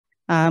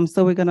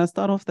So we're going to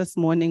start off this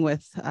morning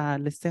with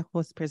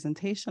Leseko's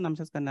presentation. I'm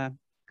just going to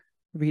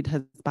read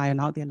his bio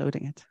now. They're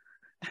loading it.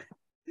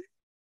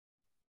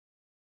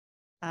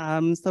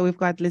 So we've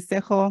got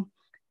Leseko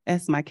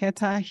S.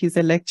 Makhetha. He's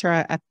a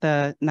lecturer at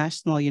the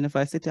National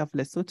University of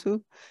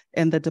Lesotho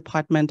in the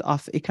Department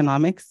of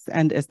Economics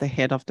and is the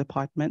head of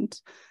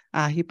department.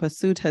 He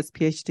pursued his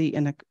PhD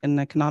in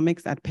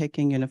economics at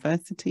Peking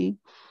University.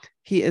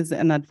 He is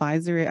an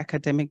advisory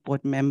academic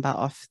board member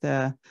of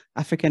the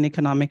African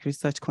Economic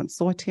Research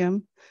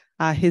Consortium.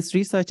 His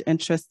research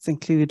interests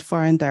include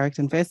foreign direct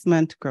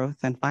investment, growth,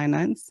 and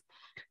finance.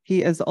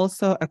 He is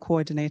also a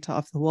coordinator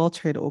of the World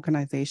Trade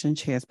Organization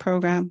Chairs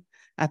Program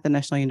at the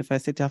National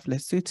University of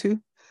Lesotho,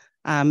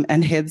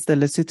 and heads the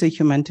Lesotho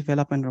Human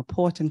Development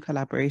Report in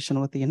collaboration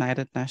with the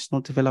United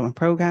National Development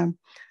Program.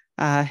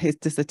 His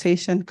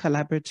dissertation,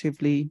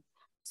 collaboratively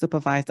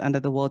supervised under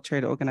the World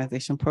Trade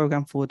Organization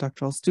Program for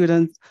doctoral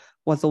students,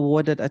 was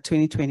awarded a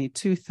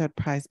 2022 third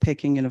prize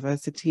Peking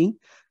University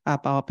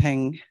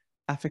Baopeng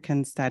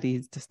African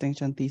Studies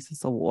Distinction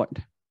Thesis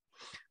Award.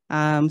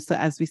 So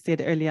as we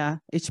said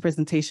earlier, each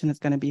presentation is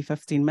going to be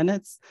 15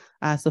 minutes.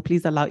 So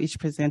please allow each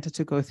presenter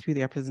to go through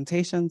their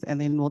presentations,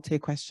 and then we'll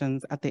take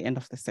questions at the end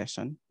of the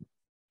session.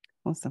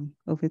 Awesome.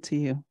 Over to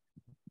you.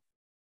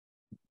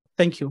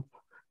 Thank you.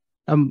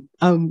 I'm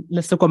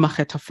Leseko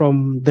Makhetha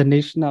from the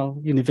National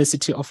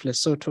University of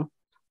Lesotho.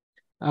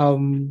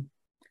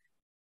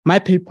 My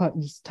paper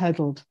is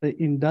titled The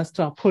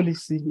Industrial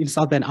Policy in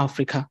Southern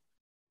Africa,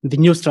 the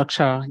New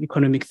Structural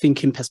Economic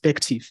Thinking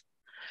Perspective.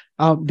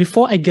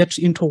 Before I get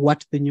into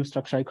what the New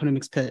Structural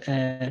Economic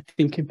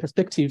Thinking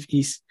Perspective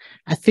is,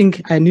 I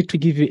think I need to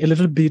give you a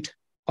little bit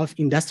of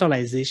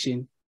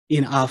industrialization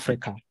in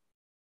Africa.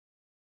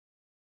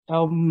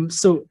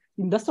 So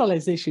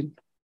industrialization,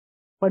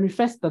 when we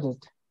first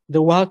started,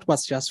 the world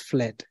was just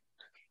flat.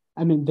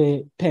 I mean,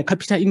 the per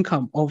capita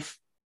income of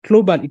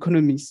global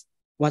economies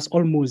was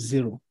almost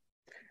zero.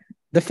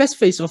 The first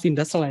phase of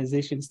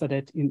industrialization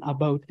started in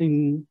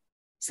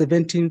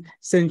 17th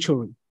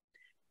century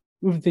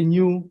with the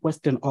new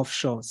Western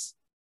offshores.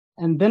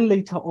 And then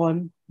later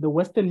on, the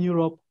Western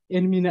Europe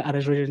and many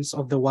other regions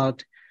of the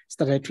world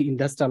started to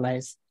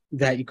industrialize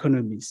their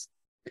economies.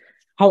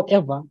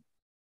 However,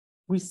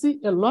 we see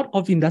a lot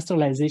of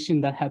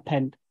industrialization that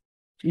happened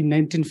in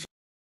 1950.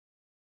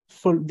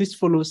 This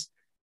follows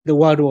the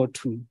World War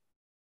II.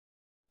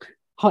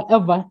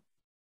 However,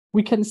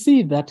 we can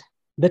see that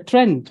the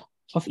trend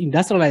of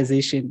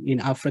industrialization in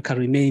Africa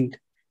remained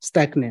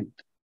stagnant.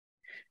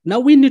 Now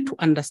we need to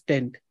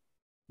understand,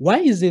 why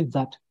is it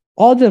that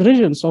all the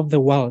regions of the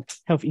world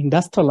have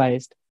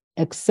industrialized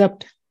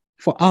except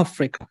for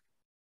Africa?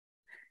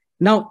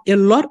 Now, a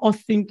lot of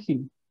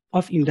thinking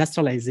of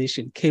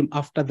industrialization came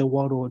after the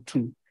World War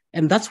II,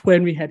 and that's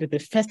when we had the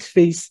first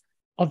phase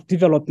of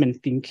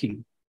development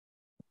thinking.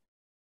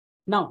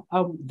 Now,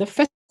 the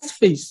first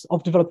phase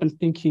of development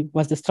thinking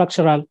was the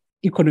structural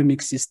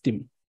economic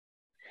system.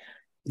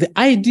 The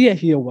idea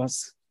here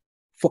was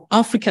for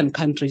African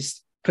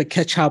countries to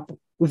catch up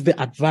with the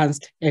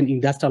advanced and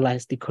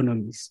industrialized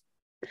economies.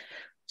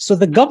 So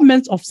the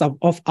governments of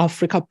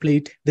Africa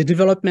played the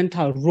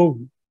developmental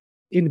role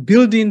in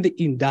building the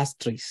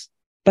industries.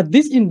 But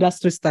these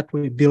industries that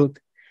were built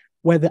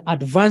were the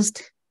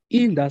advanced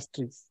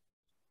industries,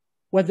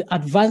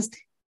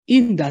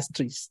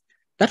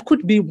 that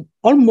could be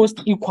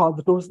almost equal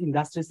to those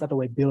industries that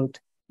were built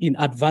in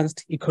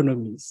advanced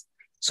economies.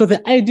 So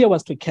the idea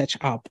was to catch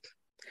up.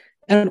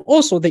 And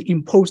also they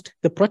imposed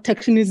the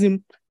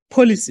protectionism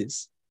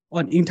policies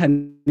on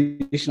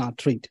international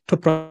trade to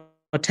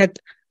protect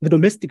the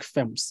domestic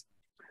firms.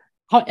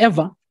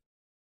 However,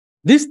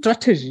 this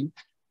strategy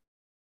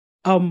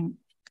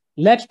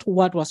led to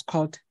what was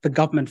called the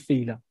government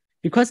failure,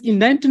 because in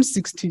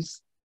 1960s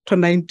to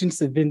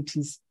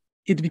 1970s,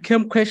 it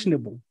became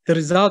questionable. The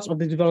results of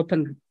the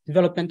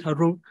developmental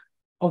role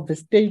of the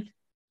state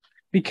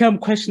became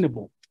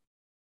questionable.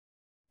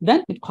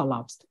 Then it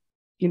collapsed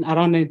in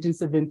around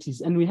 1970s,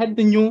 and we had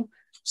the new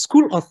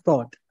school of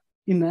thought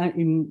in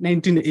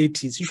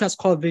 1980s, which was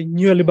called the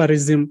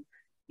neoliberalism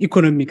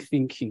economic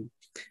thinking.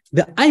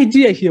 The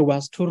idea here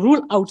was to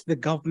rule out the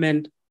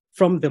government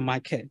from the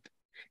market.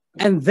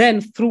 And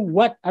then through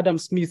what Adam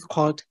Smith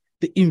called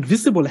the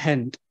invisible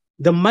hand,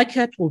 the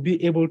market will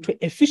be able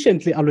to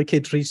efficiently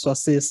allocate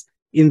resources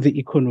in the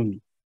economy.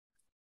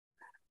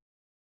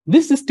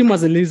 This system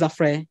was a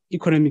laissez-faire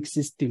economic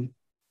system.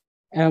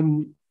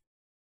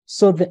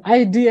 So the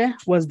idea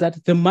was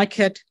that the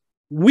market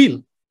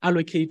will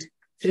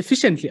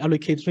efficiently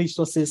allocate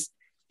resources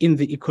in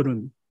the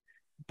economy.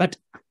 But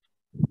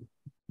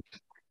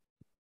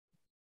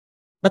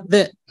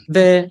the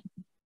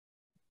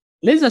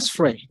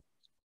laissez-faire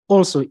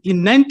also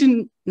in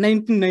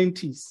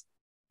 1990s,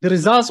 the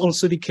results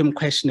also became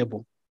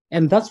questionable.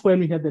 And that's when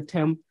we had the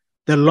term,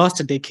 the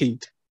lost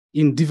decade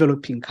in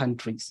developing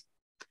countries.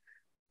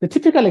 The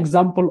typical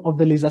example of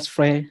the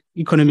laissez-faire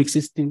economic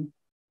system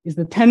is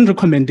the 10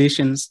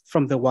 recommendations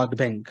from the World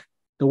Bank,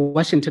 the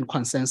Washington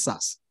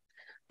Consensus.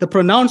 The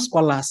pronounced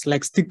scholars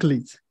like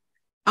Stiglitz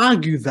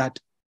argue that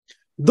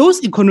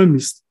those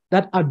economists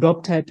that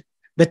adopted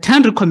the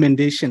 10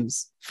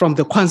 recommendations from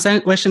the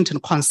Washington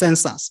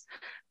Consensus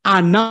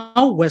are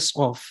now worse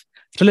off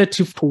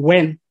relative to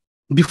when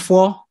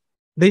before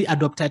they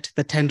adopted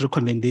the 10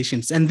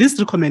 recommendations. And these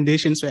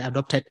recommendations were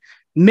adopted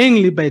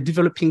mainly by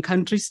developing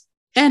countries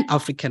and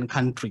African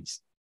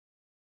countries.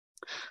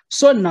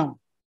 So now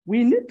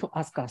we need to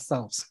ask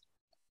ourselves,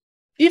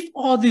 if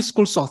all these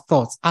schools of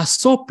thoughts are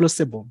so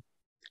plausible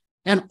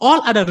and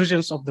all other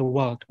regions of the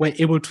world were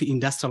able to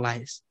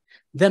industrialize,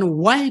 then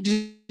why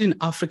didn't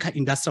Africa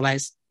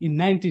industrialize in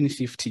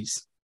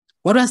 1950s?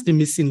 What was the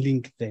missing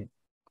link there?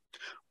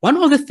 One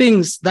of the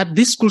things that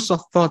these schools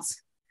of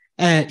thoughts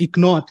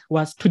ignored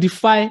was to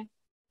define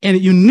a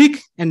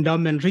unique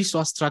endowment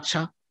resource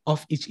structure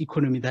of each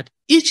economy, that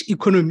each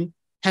economy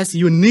has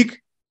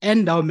unique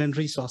endowment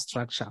resource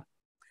structure.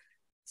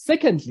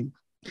 Secondly,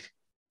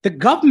 the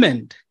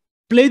government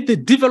played the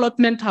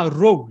developmental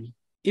role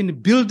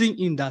in building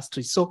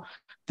industries. So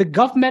the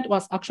government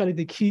was actually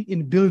the key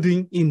in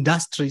building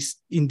industries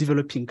in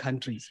developing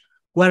countries,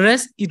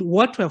 whereas it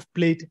ought to have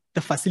played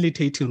the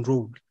facilitating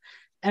role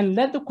and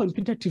let the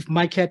competitive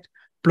market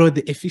play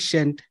the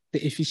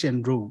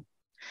efficient role.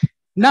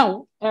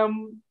 Now,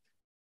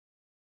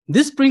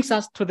 this brings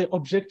us to the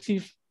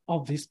objective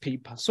of this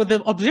paper. So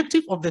the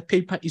objective of the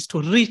paper is to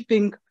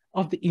rethink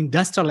of the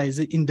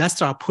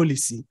industrial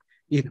policy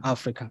in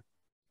Africa.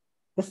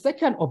 The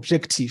second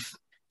objective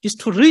is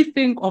to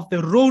rethink of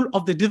the role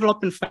of the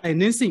development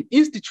financing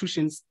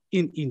institutions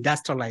in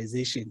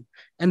industrialization.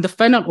 And the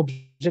final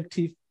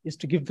objective is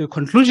to give the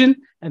conclusion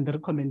and the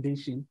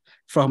recommendation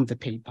from the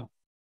paper.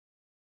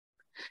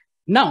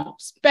 Now,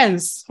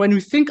 Spence, when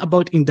we think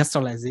about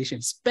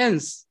industrialization,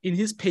 Spence in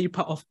his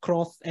paper of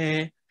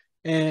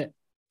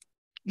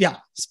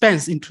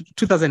Spence in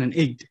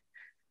 2008,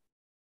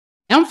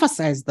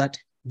 emphasized that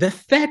the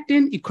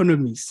 13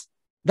 economies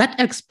that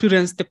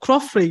experienced the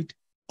growth rate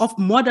of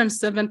more than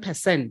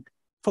 7%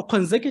 for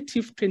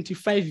consecutive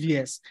 25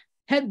 years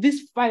had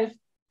these 5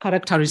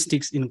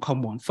 characteristics in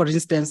common. For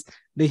instance,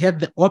 they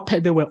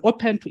were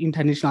open to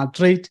international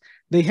trade.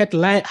 They had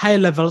high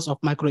levels of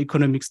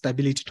macroeconomic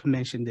stability, to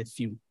mention the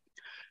few.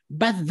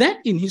 But then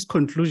in his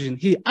conclusion,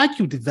 he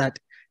argued that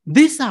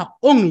these are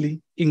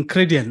only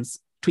ingredients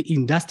to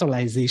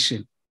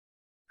industrialization.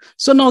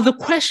 So now the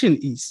question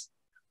is,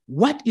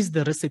 what is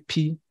the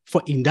recipe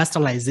for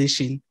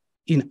industrialization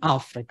in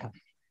Africa?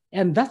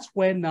 And that's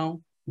where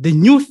now the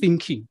new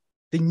thinking,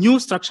 the new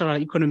structural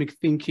economic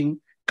thinking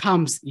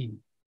comes in.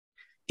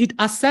 It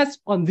assesses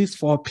on these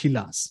 4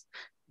 pillars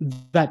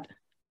that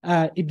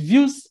it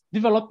views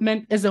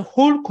development as a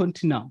whole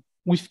continuum,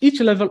 with each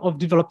level of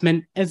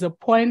development as a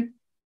point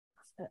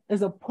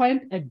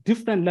at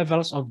different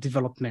levels of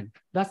development.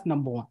 That's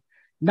number 1.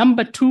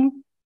 Number 2,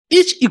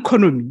 each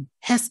economy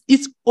has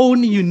its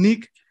own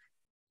unique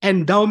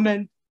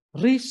endowment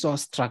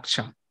resource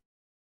structure.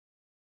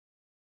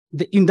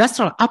 The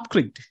industrial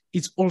upgrade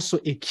is also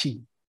a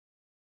key.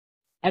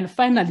 And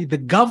finally, the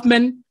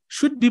government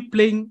should be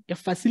playing a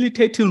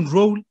facilitating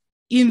role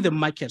in the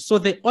market. So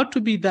there ought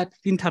to be that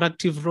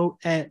interactive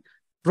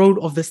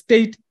role of the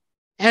state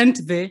and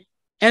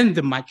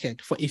the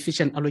market for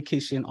efficient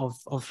allocation of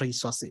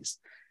resources.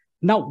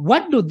 Now,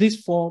 what do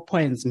these 4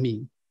 points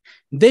mean?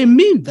 They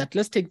mean that,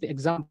 let's take the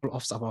example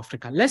of South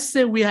Africa. Let's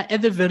say we are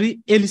at the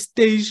very early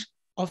stage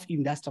of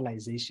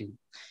industrialization.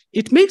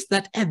 It means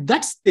that at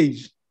that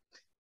stage,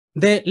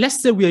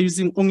 let's say we are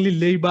using only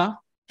labor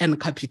and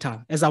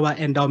capital as our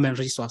endowment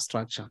resource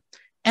structure.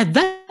 At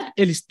that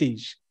early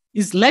stage,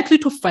 it's likely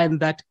to find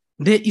that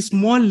there is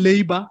more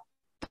labor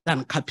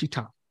than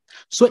capital.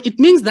 So it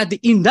means that the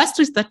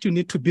industries that you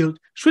need to build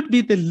should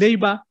be the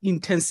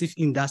labor-intensive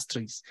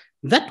industries.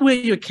 That way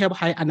you keep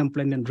high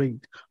unemployment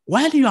rate,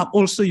 while you are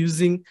also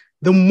using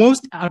the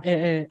most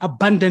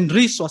abundant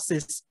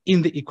resources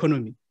in the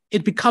economy.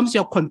 It becomes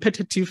your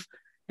competitive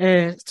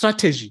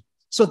strategy.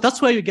 So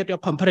that's where you get your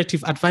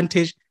comparative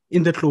advantage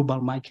in the global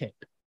market.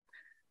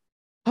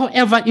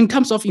 However, in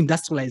terms of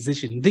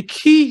industrialization, the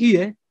key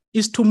here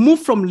is to move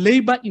from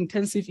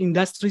labor-intensive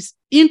industries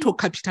into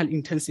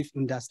capital-intensive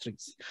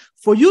industries.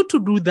 For you to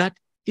do that,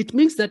 it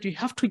means that you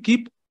have to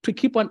keep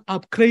on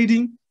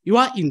upgrading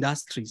your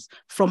industries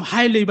from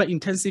high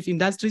labor-intensive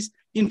industries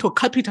into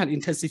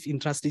capital-intensive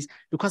industries,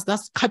 because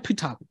that's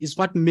capital is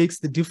what makes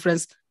the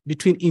difference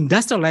between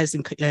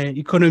industrializing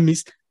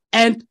economies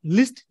and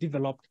least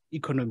developed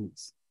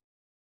economies.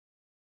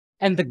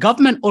 And the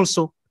government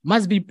also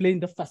must be playing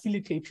the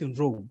facilitating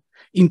role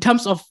in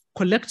terms of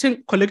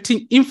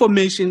collecting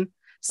information,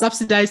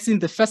 subsidizing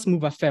the first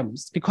mover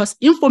firms, because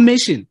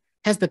information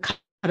has the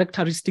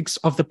characteristics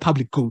of the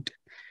public good.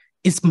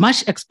 It's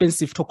much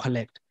expensive to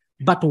collect,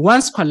 but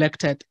once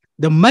collected,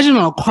 the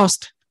marginal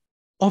cost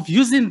of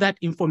using that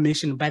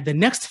information by the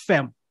next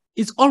firm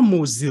is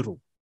almost zero.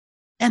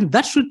 And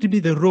that should be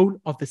the role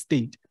of the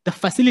state, the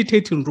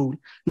facilitating role,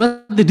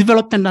 not the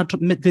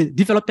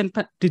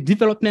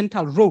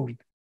developmental role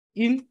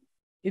in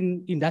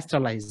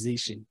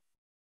industrialization.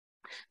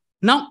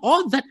 Now,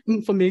 all that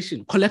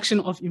information, collection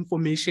of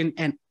information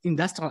and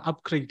industrial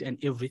upgrade and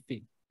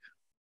everything,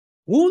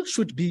 who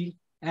should be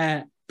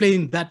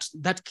playing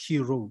that key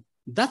role?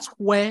 That's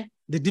where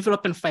the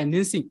development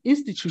financing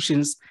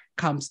institutions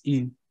comes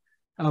in.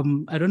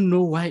 I don't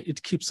know why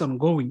it keeps on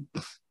going.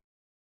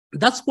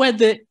 That's where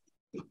the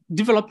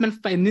development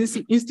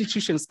financing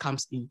institutions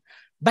comes in.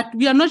 But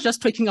we are not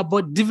just talking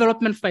about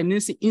development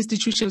financing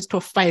institutions to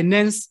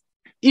finance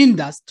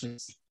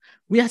industries.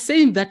 We are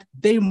saying that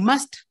they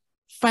must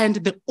find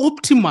the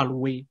optimal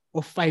way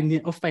of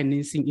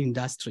financing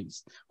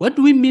industries. What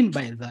do we mean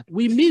by that?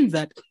 We mean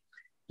that,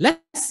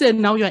 let's say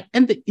now you are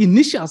in the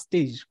initial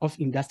stage of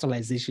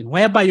industrialization,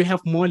 whereby you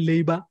have more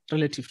labor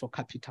relative to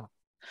capital.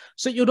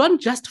 So you don't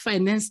just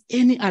finance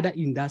any other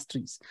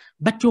industries,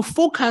 but you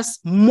focus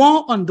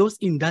more on those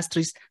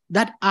industries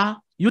that are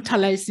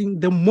utilizing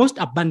the most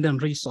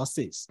abundant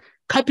resources,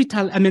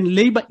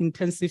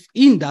 labor-intensive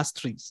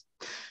industries.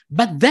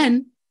 But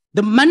then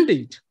the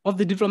mandate of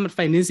the development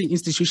financing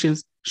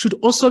institutions should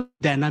also be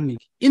dynamic,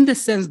 in the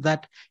sense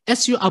that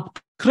as you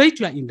upgrade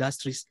your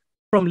industries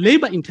from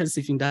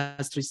labor-intensive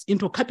industries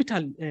into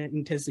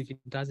capital-intensive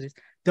industries,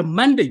 the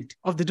mandate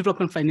of the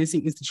development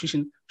financing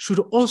institution should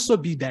also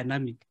be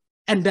dynamic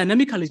and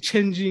dynamically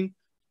changing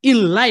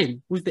in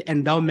line with the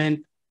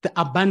endowment, the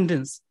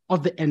abundance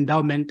of the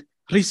endowment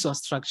resource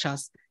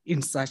structures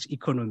in such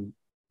economy.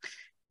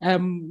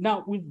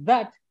 Now, with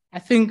that, I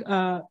think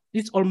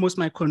it's almost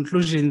my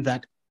conclusion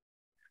that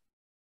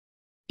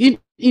in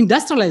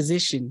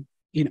industrialization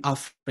in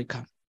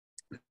Africa,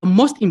 the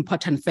most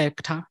important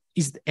factor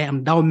is the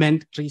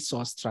endowment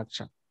resource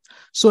structure.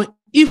 So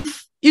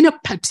if in a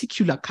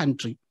particular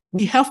country,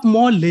 we have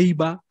more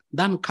labor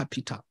than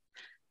capital,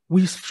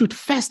 we should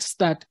first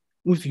start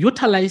with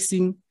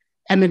utilizing,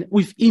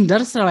 with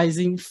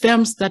industrializing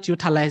firms that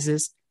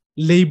utilizes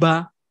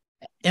labor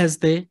as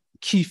the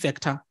key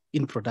factor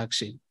in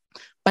production.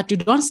 But you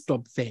don't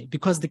stop there,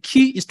 because the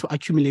key is to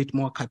accumulate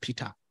more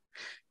capital.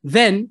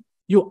 Then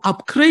you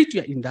upgrade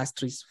your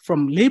industries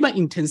from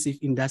labor-intensive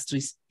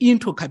industries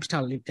into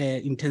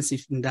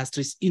capital-intensive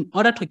industries in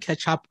order to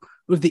catch up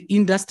with the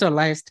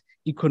industrialized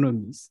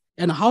economies.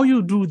 And how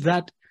you do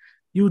that?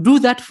 You do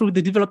that through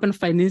the development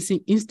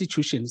financing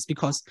institutions,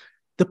 because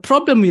the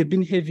problem we have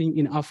been having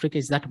in Africa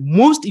is that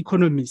most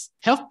economies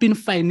have been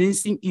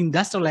financing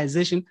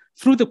industrialization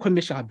through the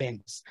commercial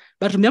banks.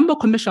 But remember,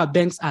 commercial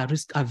banks are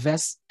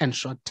risk-averse and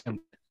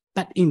short-term.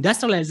 But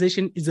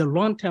industrialization is a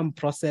long-term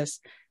process,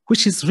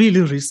 which is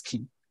really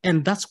risky.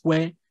 And that's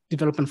where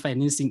development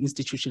financing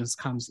institutions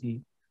comes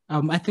in.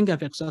 I think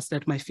I've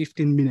exhausted my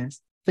 15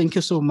 minutes. Thank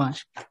you so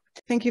much.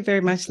 Thank you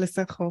very much,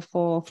 Leseko,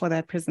 for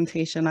that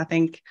presentation. I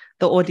think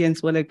the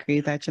audience will agree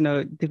that,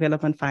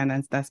 development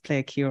finance does play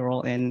a key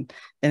role in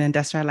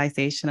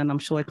industrialization, and I'm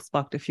sure it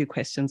sparked a few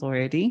questions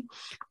already.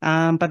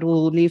 But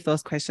we'll leave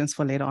those questions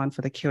for later on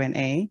for the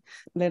Q&A.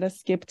 Let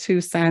us skip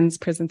to Sand's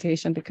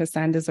presentation, because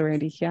Sand is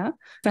already here.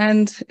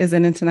 Sand is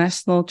an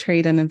international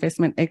trade and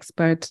investment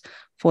expert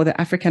for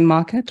the African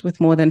market with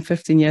more than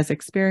 15 years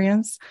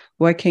experience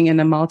working in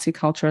a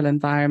multicultural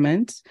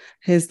environment.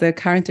 He's the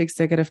current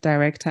executive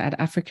director at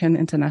African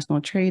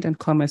International Trade and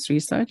Commerce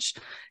Research.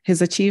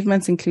 His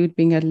achievements include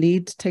being a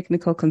lead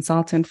technical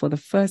consultant for the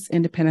first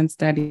independent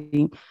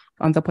study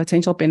on the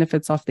potential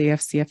benefits of the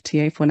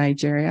AfCFTA for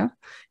Nigeria.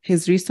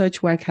 His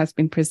research work has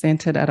been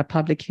presented at a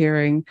public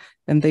hearing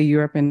in the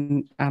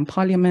European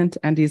Parliament,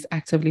 and he's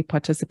actively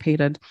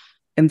participated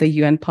in the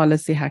UN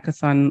Policy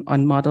Hackathon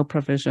on model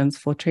provisions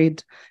for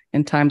trade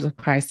in times of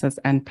crisis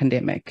and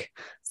pandemic.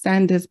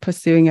 Sand is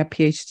pursuing a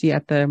PhD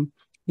at the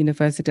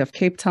University of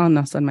Cape Town,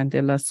 Nelson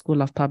Mandela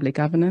School of Public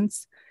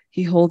Governance.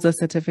 He holds a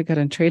certificate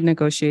in trade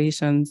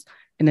negotiations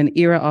in an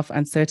era of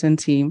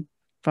uncertainty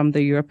from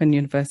the European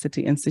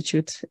University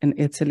Institute in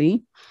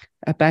Italy,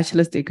 a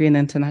bachelor's degree in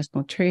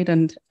international trade,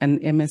 and an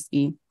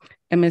MSc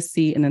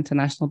in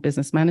international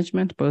business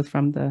management, both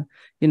from the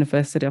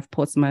University of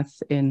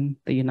Portsmouth in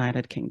the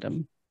United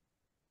Kingdom.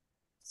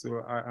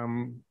 So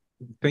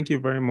thank you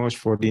very much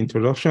for the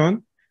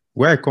introduction.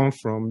 Where I come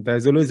from,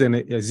 there's always an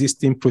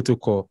existing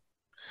protocol,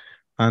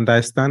 and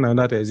I stand on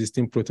that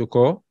existing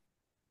protocol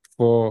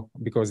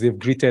because they've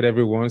greeted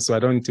everyone, so I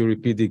don't need to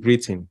repeat the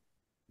greeting.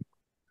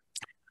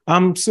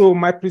 So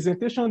my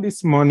presentation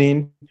this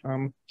morning,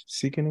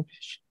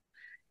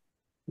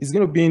 is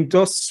going to be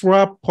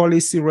industrial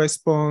policy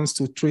response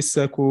to trade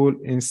cycle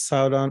in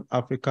Southern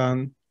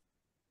African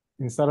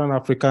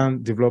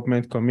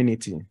development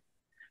community.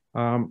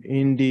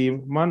 In the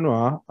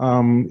manual,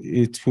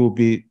 it will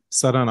be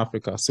Southern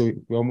Africa, so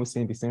we're almost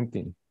saying the same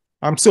thing.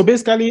 So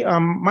basically,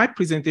 my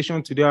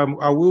presentation today,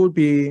 I will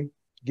be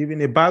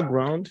giving a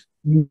background.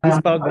 This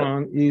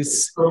background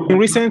is, in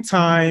recent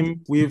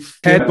time, we've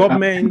had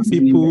government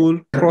people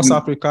across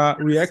Africa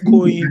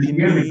re-echoing the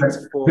need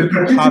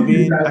for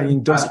having an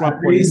industrial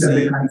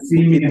policy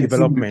in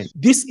development.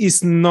 This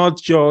is not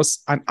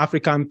just an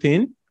African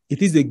thing,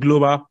 it is a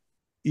global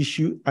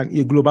issue and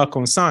a global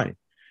concern.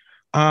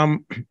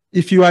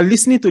 if you are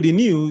listening to the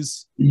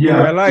news, you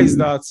realize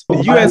that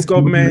the US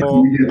government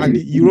and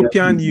the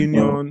European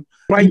Union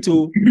trying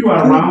to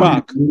pull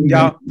back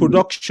their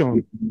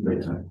production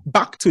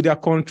back to their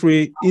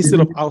country instead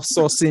of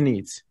outsourcing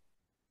it.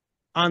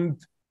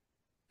 And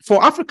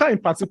for Africa in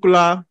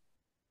particular,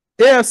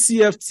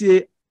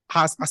 AFCFTA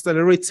has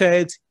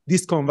accelerated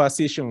this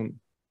conversation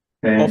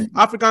of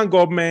African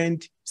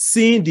government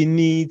seeing the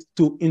need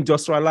to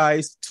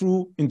industrialize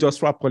through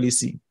industrial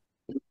policy.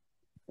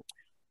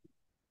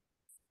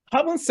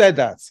 Having said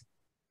that,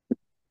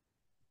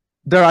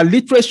 there are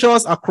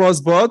literatures across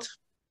board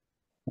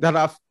that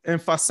have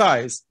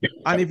emphasized,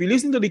 and if you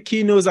listen to the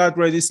keynotes I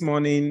read this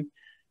morning,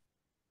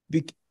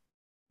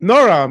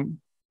 Nora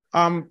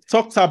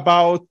talked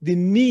about the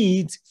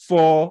need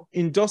for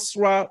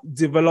industrial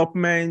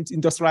development,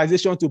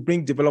 industrialization to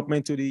bring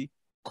development to the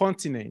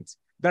continent.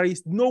 There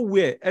is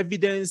nowhere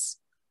evidence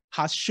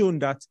has shown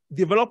that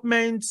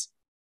development,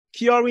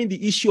 curing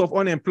the issue of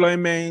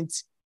unemployment,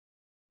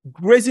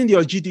 raising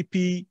your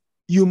GDP,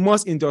 you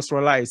must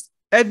industrialize.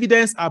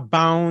 Evidence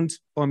abound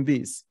on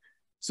this.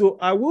 So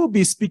I will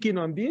be speaking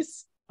on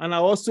this, and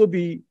I'll also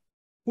be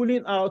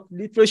pulling out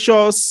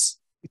literatures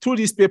through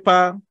this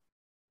paper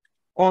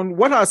on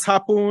what has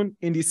happened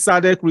in the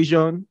SADC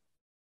region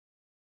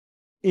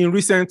in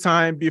recent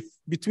time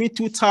between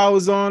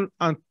 2000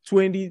 and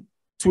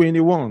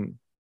 2021.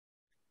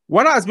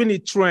 What has been the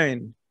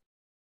trend?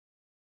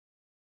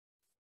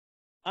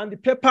 And the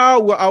paper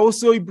will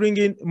also bring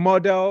in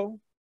model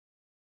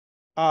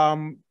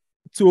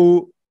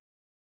to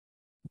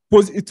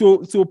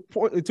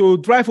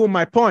drive home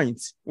my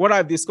point, what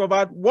I've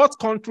discovered, what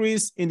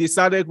countries in the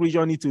SADC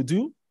region need to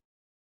do,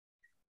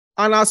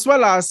 and as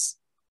well as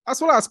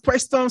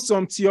question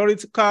some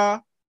theoretical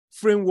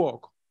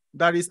framework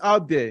that is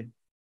out there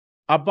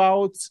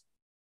about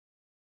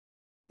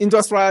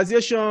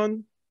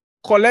industrialization,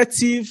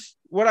 collective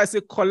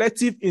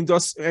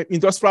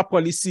industrial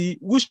policy,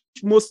 which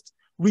most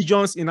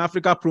regions in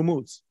Africa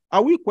promote. I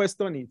will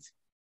question it.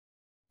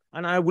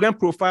 And I will then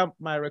profile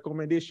my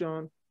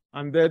recommendation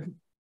and then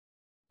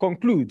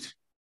conclude.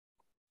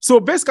 So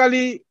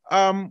basically,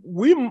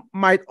 we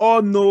might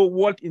all know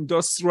what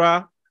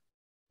industrial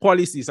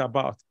policy is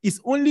about. It's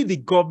only the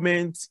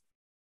government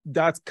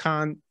that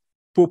can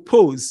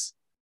propose,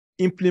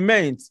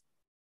 implement,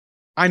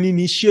 and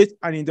initiate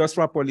an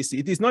industrial policy.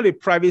 It is not a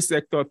private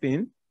sector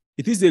thing.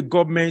 It is a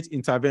government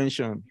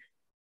intervention.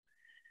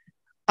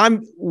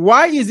 And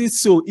why is it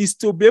so? It's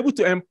to be able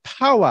to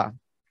empower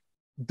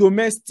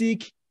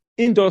domestic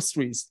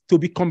industries to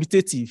be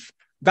competitive.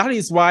 That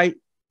is why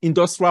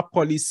industrial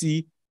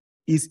policy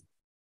is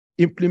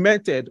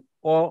implemented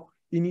or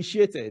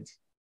initiated.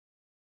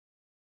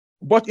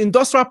 But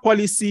industrial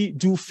policy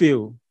do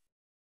fail.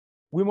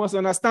 We must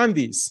understand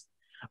this.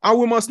 And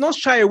we must not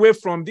shy away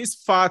from this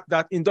fact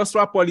that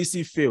industrial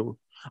policy fail.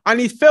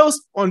 And it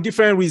fails on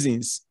different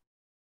reasons.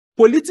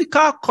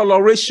 Political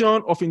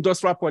coloration of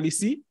industrial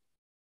policy,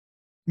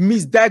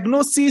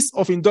 misdiagnosis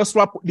of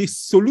the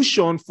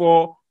solution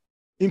for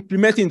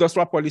implementing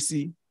industrial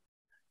policy.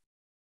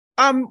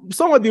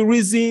 Some of the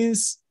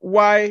reasons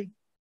why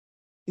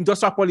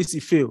industrial policy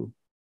fail.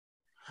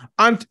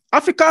 And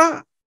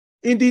Africa,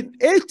 in the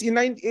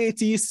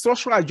 1980s,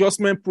 social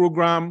adjustment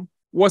program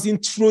was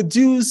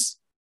introduced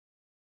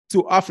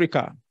to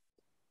Africa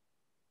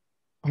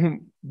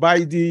by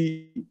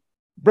the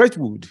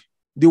Bretwood,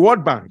 the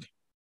World Bank.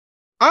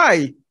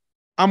 I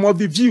am of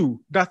the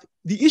view that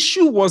the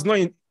issue was not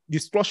in the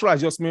structural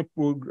adjustment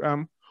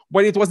program,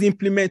 but it was the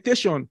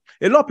implementation.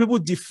 A lot of people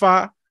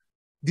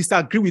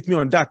disagree with me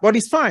on that, but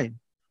it's fine.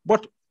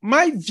 But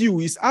my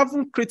view is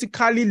having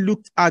critically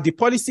looked at the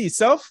policy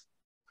itself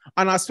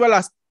and as well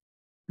as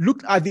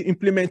looked at the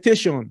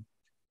implementation,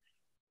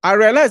 I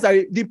realized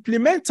that the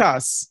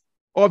implementers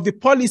of the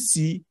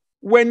policy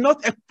were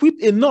not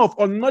equipped enough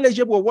or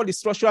knowledgeable of what the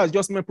structural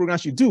adjustment program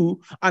should do,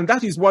 and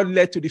that is what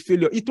led to the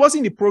failure. It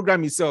wasn't the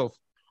program itself,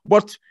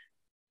 but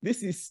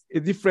this is a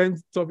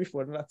different topic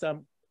for another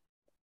time.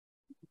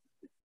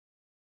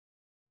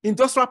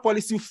 Industrial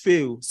policy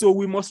failed, so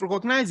we must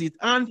recognize it,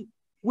 and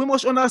we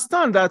must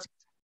understand that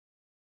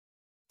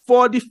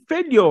for the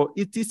failure,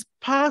 it is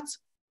part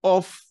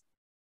of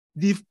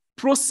the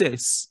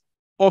process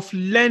of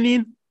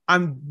learning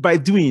and by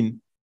doing.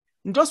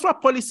 Industrial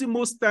policy,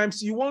 most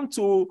times you want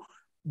to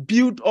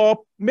build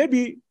up,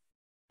 maybe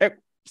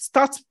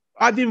start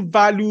adding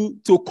value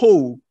to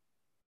coal.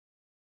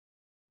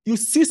 You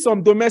see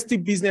some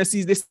domestic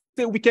businesses, they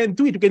say, we can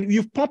do it,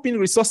 you pump in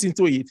resources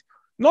into it,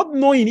 not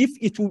knowing if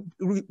it will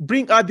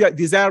bring out their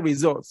desired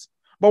results.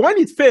 But when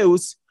it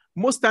fails,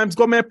 most times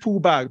government pull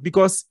back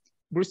because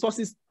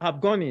resources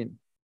have gone in.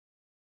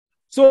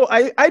 So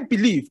I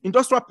believe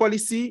industrial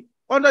policy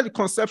under the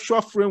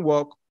conceptual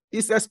framework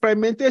is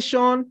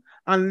experimentation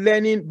and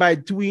learning by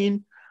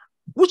doing,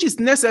 which is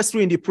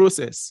necessary in the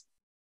process.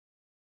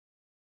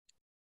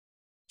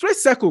 Trade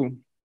cycle.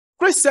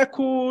 Trade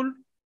cycle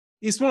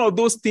is one of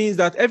those things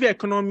that every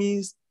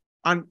economist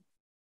and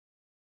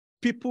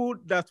people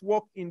that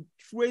work in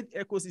trade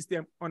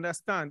ecosystem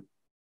understand.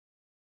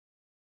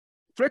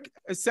 trade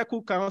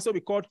cycle can also be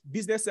called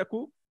business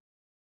cycle.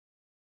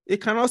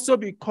 It can also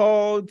be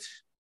called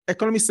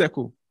economic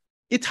cycle.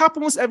 It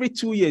happens every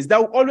 2 years. There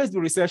will always be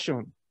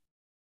recession.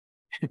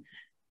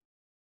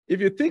 If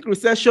you think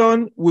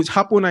recession will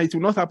happen and it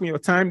will not happen in your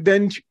time,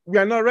 then we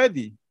are not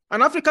ready.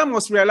 And Africa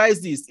must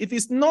realize this. It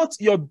is not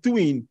your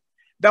doing.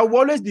 There will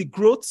always be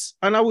growth,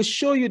 and I will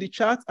show you the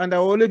chart, and there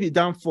will always be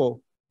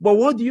downfall. But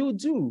what do you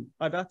do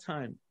at that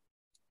time?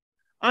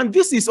 And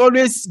this is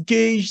always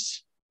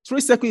gauged,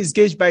 trade cycle is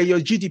gauged by your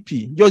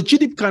GDP. Your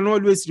GDP can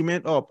always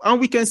remain up. And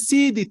we can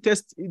see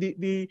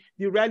the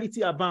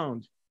reality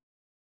abound.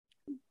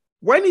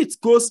 When it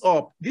goes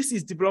up, this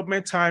is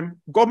development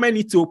time. Government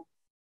needs to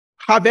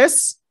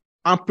harvest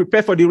and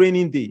prepare for the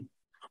raining day.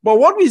 But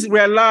what we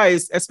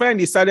realize, especially in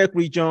the SADC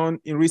region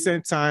in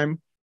recent time,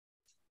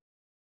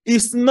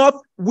 is not,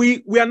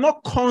 we are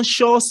not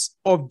conscious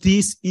of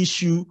this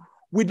issue.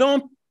 We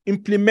don't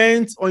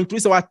implement or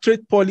increase our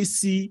trade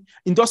policy,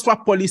 industrial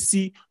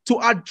policy to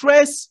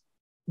address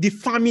the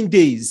farming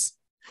days.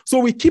 So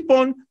we keep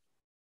on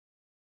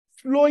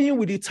flowing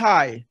with the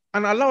tide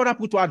and allow other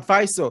people to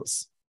advise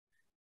us.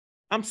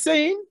 I'm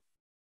saying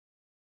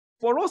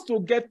for us to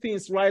get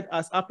things right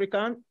as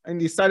African in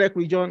the SADC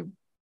region,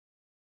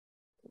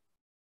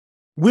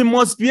 we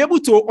must be able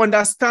to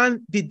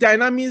understand the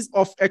dynamics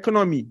of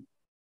economy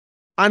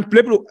and be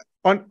able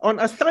to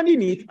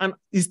understanding it, and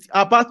is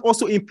about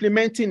also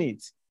implementing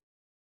it.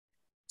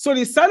 So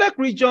the SADC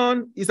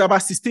region is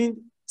about 16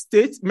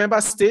 states, member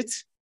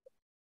states.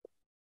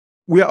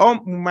 We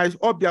might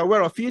all be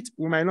aware of it.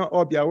 We might not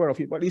all be aware of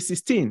it, but it's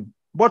 16.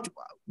 But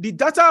the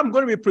data I'm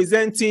going to be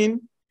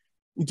presenting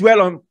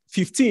dwell on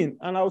 15,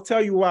 and I'll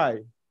tell you why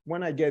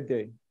when I get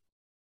there.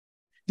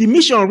 The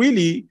mission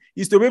really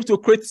is to be able to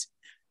create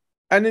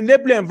an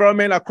enabling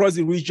environment across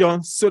the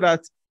region so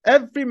that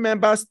every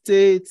member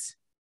state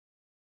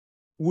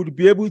would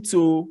be able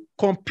to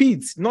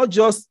compete, not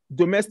just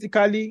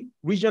domestically,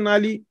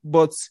 regionally,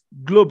 but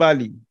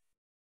globally.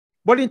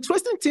 But the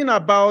interesting thing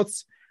about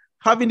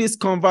having this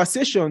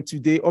conversation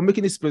today or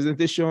making this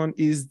presentation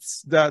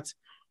is that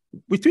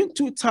between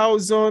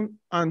 2000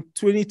 and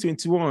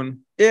 2021,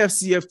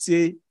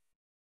 AFCFTA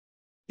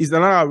is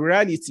now a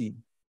reality.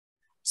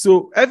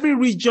 So every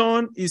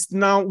region is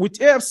now, with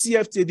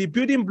AFCFTA, the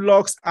building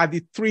blocks are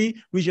the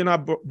 3 regional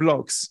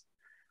blocks.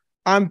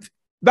 And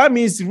that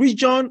means the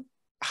region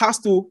has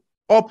to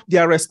up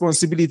their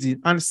responsibility.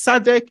 And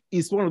SADC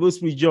is one of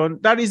those regions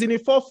that is in the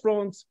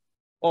forefront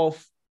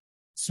of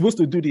supposed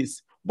to do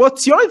this. But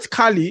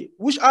theoretically,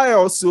 which I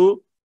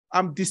also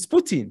am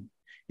disputing,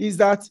 is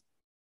that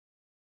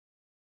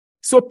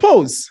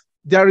suppose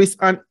there is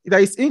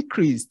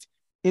increased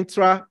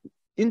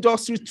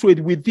intra-industry trade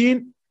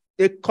within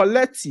a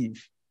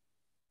collective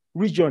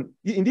region,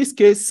 in this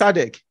case,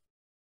 SADC.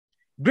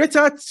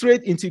 Greater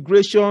trade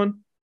integration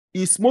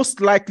is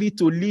most likely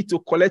to lead to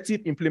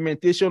collective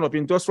implementation of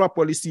industrial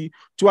policy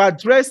to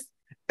address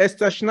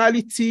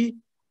exceptionality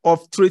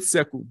of trade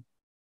cycle.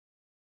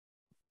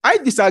 I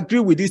disagree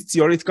with this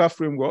theoretical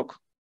framework,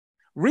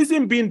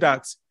 reason being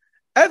that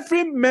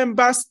every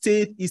member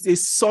state is a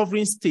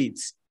sovereign state,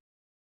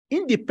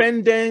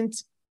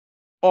 independent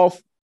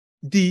of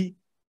the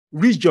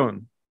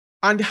region,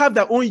 and they have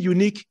their own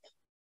unique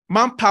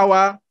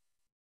manpower,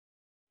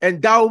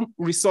 endowed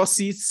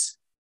resources,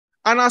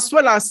 and as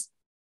well as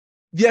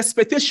the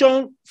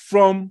expectation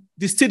from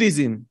the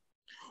citizen.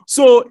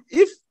 So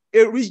if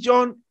a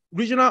regional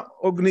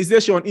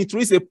organization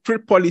introduces a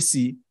trade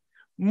policy,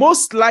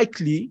 most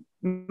likely,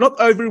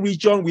 not every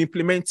region will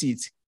implement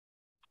it.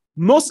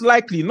 Most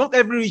likely, not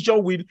every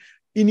region will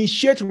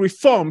initiate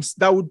reforms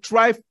that will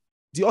drive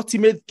the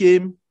ultimate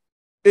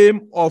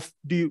aim of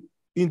the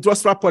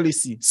industrial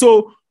policy.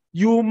 So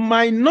you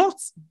might not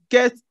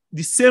get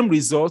the same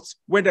results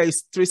when there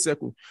is trade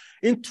cycle.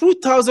 In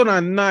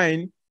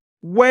 2009,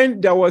 when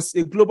there was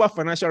a global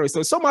financial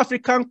recession, some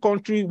African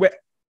countries were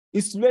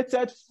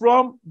insulated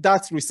from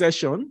that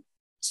recession.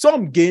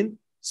 Some gained,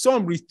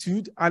 some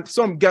retreated, and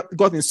some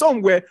got in.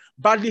 Some were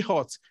badly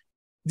hurt.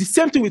 The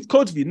same thing with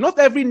COVID. Not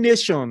every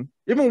nation,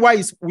 even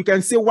we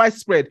can say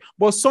widespread,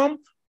 but some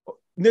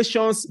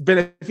nations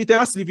benefited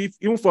massively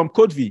even from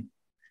COVID.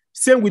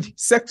 Same with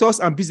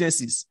sectors and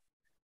businesses.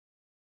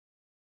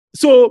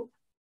 So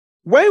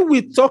when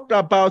we talked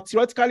about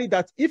theoretically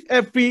that if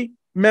every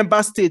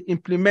member state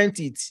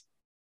implement it,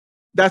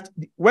 that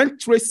when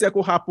trade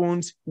cycle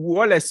happens, we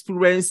all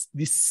experience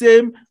the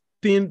same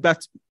thing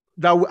that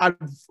will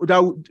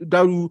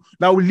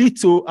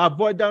lead to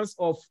avoidance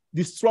of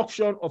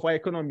destruction of our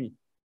economy.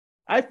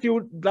 I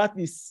feel that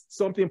is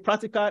something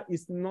practical,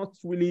 is not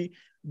really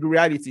the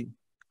reality.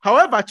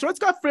 However,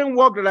 theoretical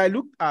framework that I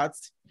looked at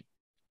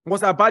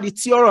was about the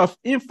theory of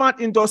infant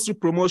industry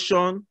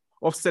promotion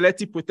of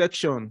selective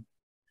protection.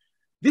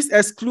 This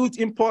excludes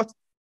import,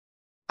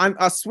 and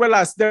as well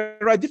as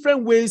there are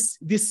different ways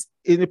this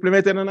is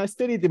implemented, and I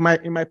stated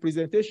in my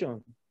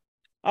presentation.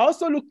 I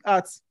also looked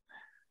at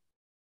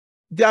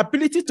the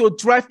ability to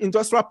drive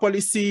industrial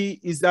policy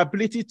is the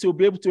ability to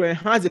be able to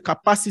enhance the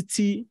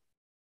capacity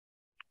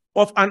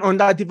of an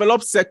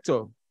underdeveloped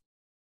sector.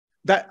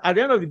 that at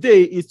the end of the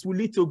day, it will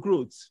lead to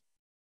growth.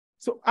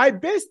 So I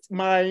based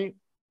my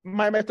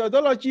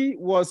methodology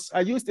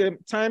I used a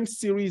time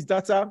series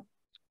data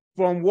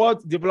from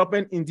World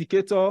Development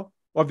Indicator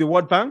of the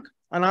World Bank,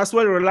 and as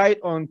well relied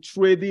on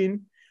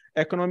trading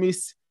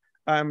economists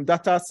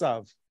data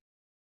serve.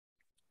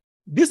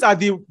 These are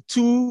the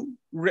two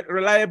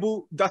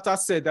reliable data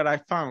sets that I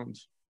found.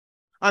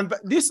 And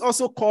this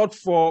also called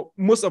for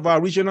most of our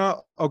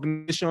regional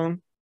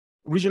organization,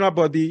 regional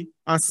body,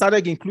 and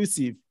SADC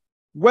inclusive,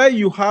 where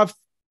you have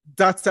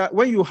data,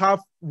 when you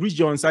have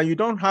regions and you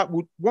don't have,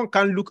 one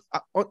can look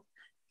at,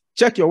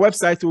 check your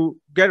website to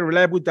get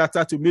reliable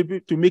data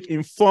to make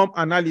informed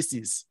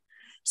analysis.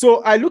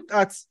 So I looked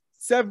at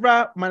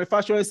several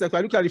manufacturing sectors.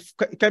 I looked at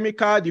the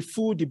chemical, the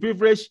food, the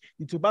beverage,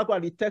 the tobacco,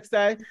 and the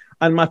textile,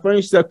 and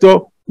manufacturing sector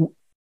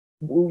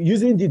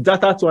using the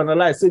data to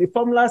analyze. So the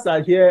formulas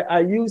are here. I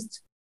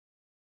used,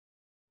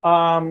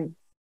 what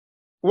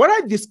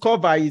I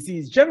discover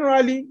is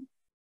generally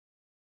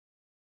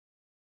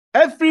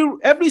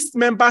every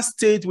member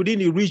state within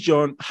the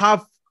region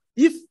have,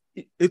 if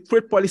a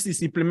trade policy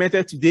is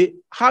implemented today,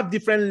 have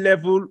different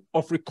level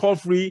of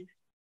recovery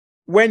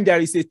when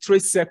there is a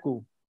trade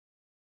cycle.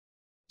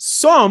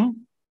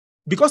 Some,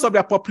 because of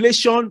their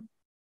population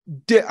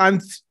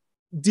and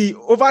the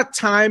over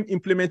time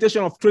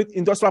implementation of trade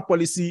industrial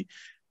policy,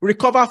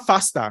 recover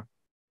faster.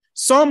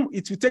 Some,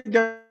 it will take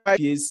them 5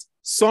 years.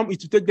 Some,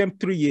 it will take them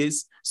 3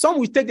 years. Some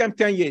will take them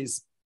 10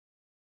 years.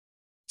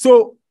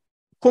 So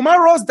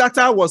Comoros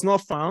data was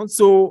not found,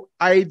 so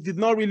I did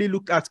not really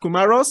look at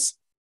Comoros.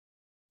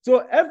 So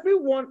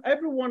everyone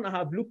I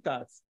have looked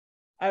at,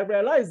 I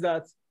realized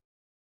that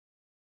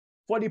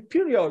for the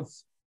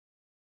periods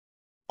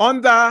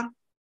under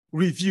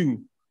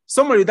review,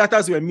 some of the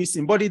data were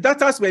missing, but the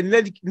data were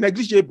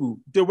negligible.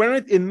 They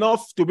weren't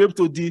enough to be able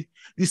to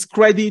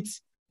discredit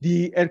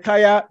the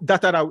entire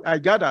data that I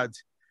gathered.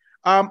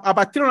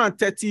 About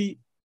 330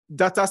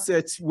 data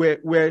sets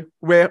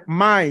were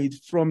mined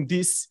from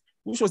this,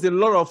 which was a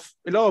lot of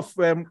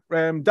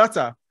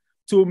data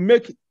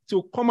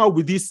to come out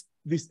with this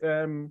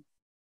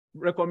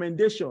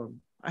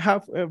recommendation. I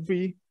have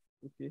okay.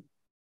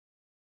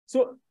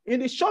 So in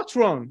the short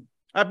run,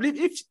 I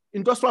believe if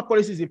industrial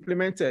policy is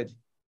implemented,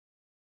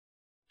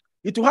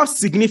 it will have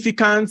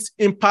significant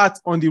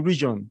impact on the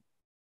region.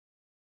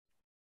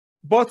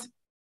 But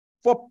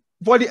for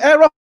the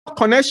error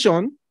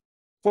correction,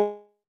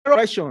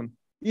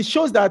 it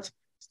shows that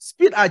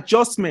speed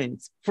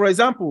adjustment, for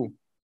example,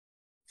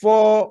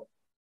 for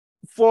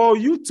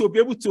you to be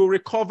able to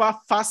recover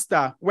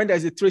faster when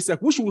there's a trade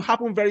cycle, which will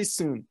happen very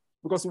soon,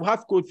 because we'll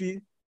have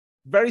COVID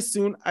very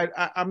soon.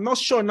 I'm not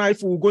sure now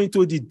if we'll go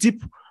into the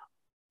deep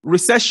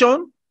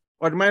recession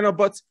or the minor,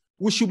 but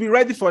we should be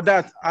ready for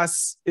that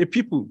as a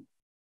people.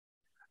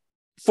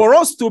 For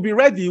us to be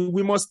ready,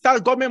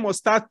 government must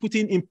start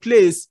putting in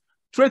place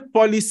trade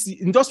policy,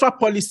 industrial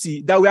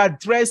policy that will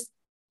address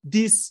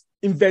this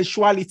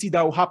eventuality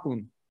that will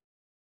happen.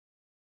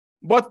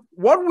 But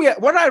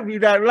what I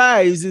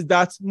realize is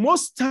that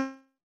most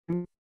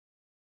times,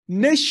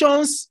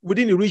 nations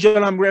within the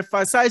region, I'm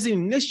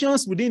emphasizing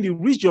nations within the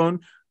region,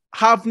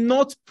 have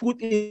not put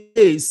in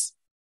place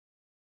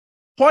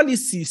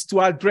policies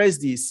to address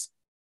this.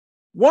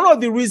 One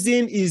of the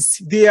reasons is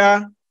they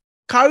are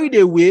carried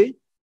away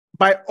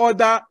by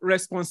other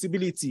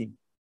responsibility.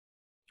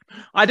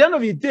 At the end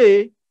of the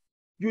day,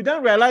 you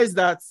then realize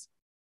that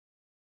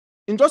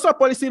industrial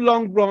policy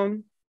long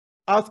run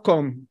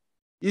outcome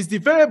is the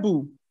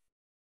variable.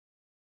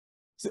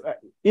 So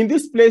in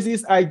these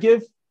places, I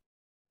gave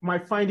my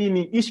finding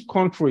in each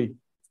country,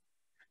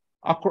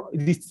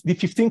 the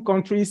 15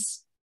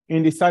 countries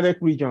in the SADC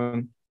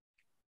region.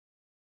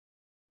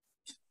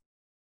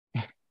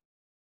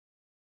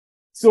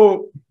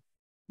 So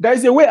there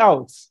is a way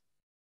out.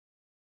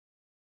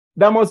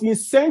 There must be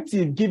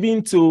incentive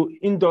given to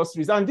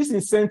industries, and this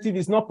incentive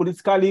is not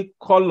politically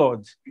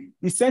colored.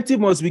 Incentive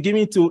must be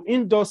given to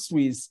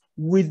industries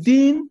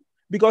within,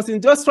 because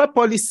industrial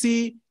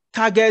policy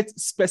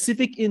targets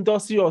specific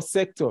industry or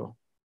sector.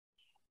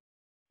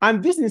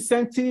 And this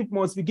incentive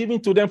must be given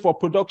to them for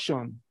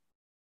production.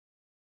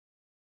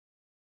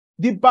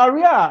 The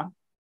barrier,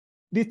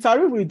 the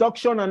tariff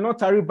reduction and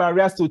non-tariff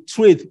barriers to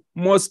trade,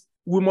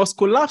 we must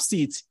collapse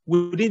it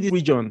within the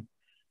region.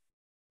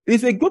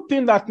 It's a good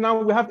thing that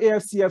now we have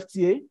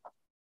AFCFTA,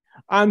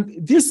 and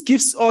this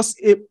gives us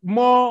a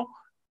more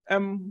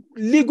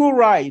legal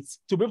right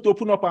to be able to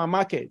open up our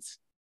market.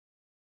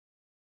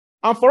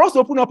 And for us to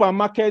open up our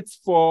market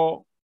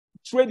for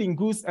trading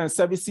goods and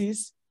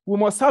services, we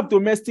must have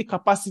domestic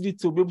capacity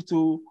to be able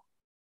to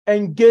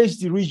engage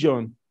the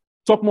region,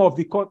 talk more of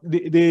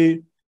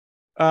the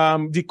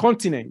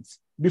continent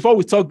before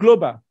we talk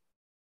global.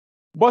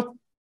 But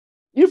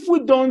if we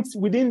don't,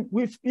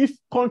 if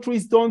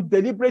countries don't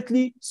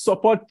deliberately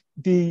support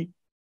the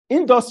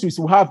industries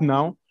we have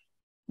now,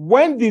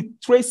 when the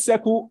trade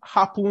cycle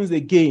happens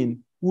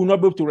again, we will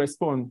not be able to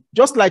respond.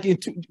 Just like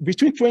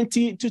between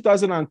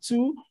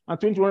 2002 and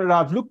 2021,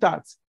 I've looked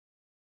at,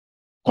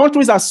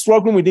 countries are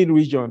struggling within the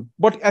region.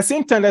 But at the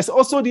same time, there's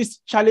also this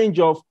challenge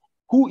of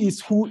who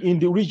is who in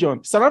the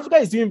region. South Africa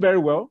is doing very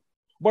well,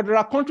 but there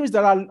are countries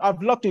that are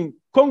blocking.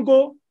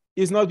 Congo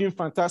is not doing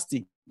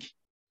fantastic.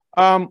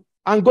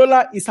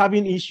 Angola is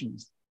having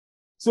issues.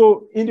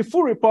 So in the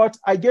full report,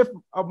 I gave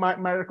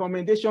my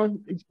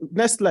recommendation.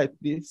 Next slide,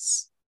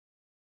 please.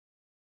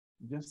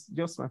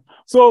 Just one.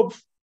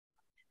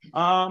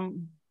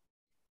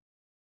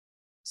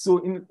 So,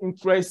 in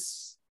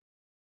interest,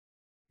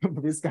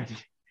 basically,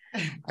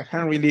 I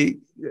can't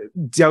really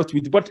deal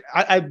with, but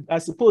I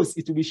suppose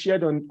it will be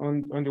shared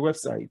on the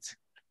website.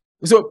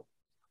 So,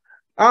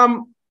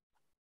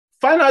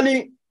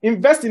 finally,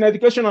 invest in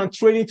education and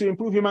training to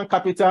improve human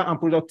capital and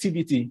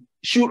productivity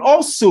should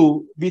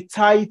also be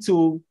tied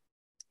to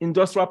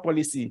industrial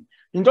policy.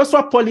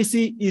 Industrial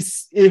policy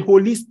is a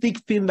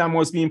holistic thing that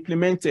must be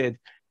implemented.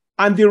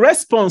 And the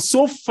response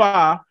so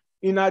far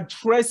in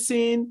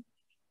addressing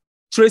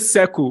trade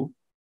cycle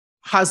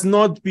has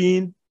not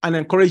been an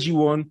encouraging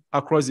one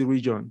across the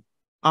region.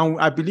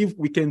 And I believe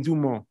we can do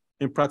more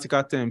in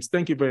practical terms.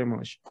 Thank you very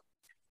much.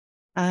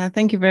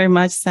 Thank you very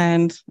much,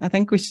 Sand. I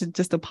think we should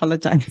just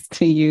apologize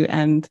to you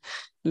and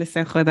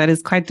Leseko. That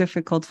is quite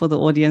difficult for the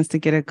audience to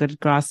get a good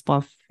grasp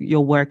of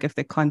your work if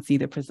they can't see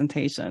the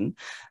presentation.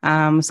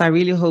 So I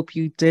really hope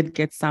you did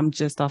get some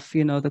gist of,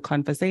 the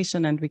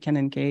conversation, and we can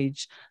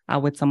engage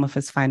with some of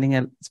his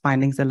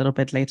findings a little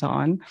bit later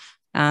on.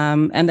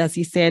 And as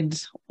he said,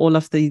 all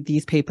of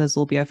these papers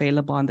will be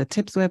available on the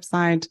TIPS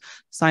website.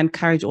 So I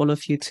encourage all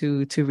of you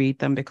to read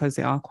them because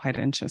they are quite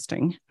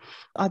interesting.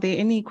 Are there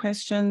any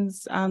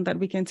questions that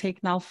we can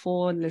take now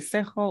for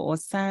Leseko or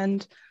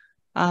Sand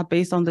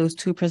based on those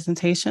two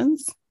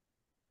presentations?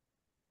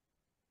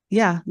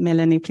 Yeah,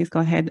 Melanie, please go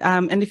ahead.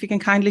 And if you can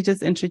kindly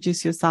just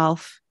introduce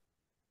yourself.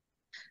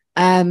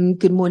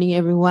 Good morning,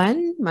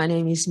 everyone. My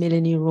name is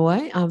Melanie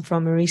Roy. I'm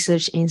from a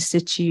research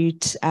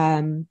institute.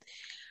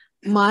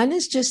 Mine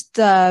is just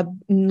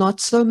not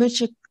so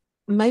much,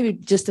 maybe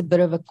just a bit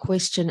of a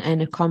question and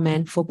a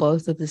comment for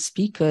both of the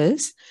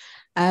speakers.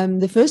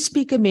 The first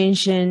speaker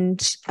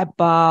mentioned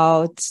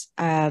about,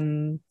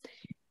 the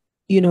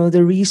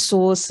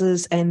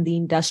resources and the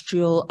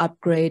industrial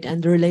upgrade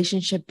and the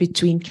relationship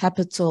between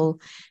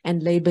capital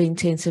and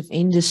labor-intensive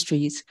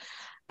industries.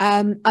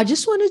 I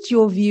just wanted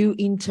your view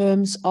in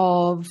terms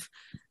of,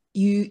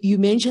 you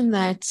mentioned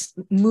that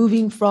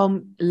moving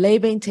from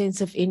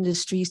labor-intensive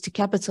industries to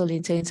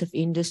capital-intensive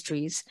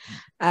industries.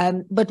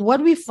 But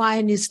what we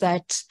find is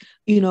that,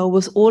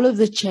 with all of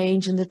the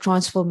change and the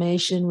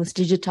transformation with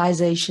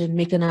digitization,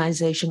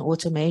 mechanization,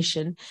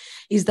 automation,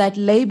 is that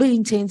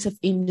labor-intensive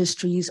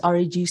industries are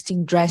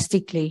reducing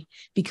drastically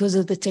because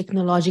of the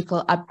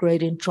technological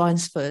upgrade and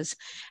transfers.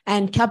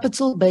 And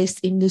capital-based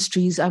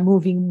industries are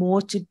moving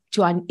more to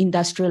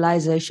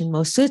industrialization,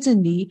 most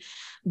certainly.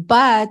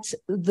 But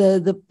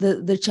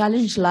the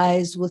challenge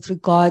lies with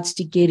regards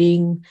to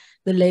getting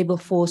the labor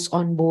force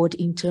on board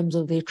in terms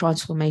of their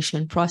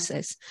transformation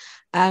process.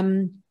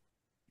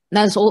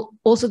 That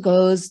also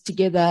goes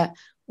together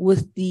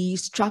with the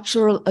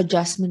structural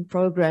adjustment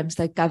programs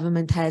that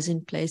government has in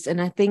place. And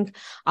I think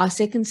our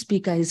second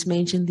speaker has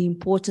mentioned the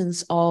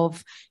importance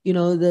of,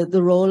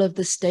 the role of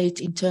the state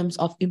in terms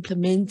of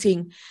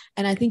implementing.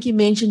 And I think you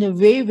mentioned a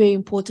very, very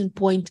important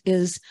point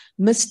is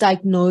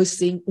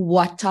misdiagnosing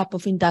what type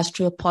of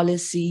industrial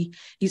policy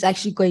is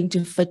actually going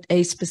to fit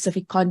a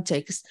specific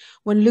context.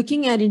 When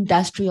looking at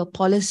industrial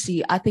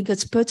policy, I think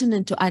it's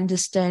pertinent to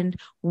understand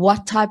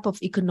what type of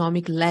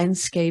economic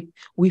landscape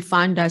we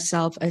find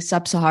ourselves as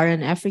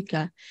sub-Saharan Africa.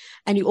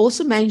 And you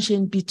also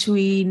mentioned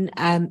between,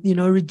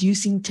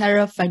 reducing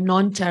tariff and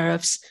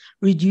non-tariffs,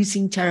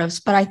 reducing tariffs.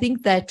 But I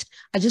think that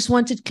I just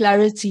wanted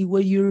clarity. Were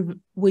you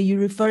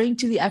referring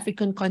to the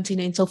African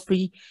Continental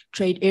Free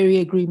Trade Area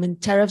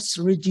Agreement, tariffs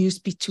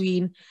reduced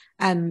between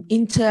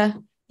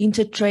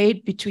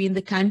inter-trade between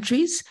the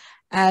countries?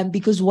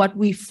 Because what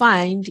we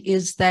find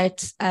is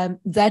that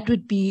that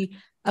would be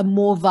a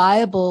more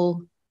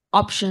viable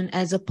option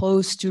as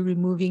opposed to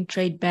removing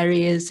trade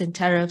barriers and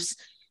tariffs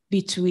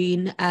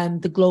between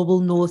the global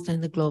north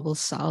and the global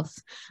south.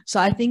 So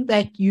I think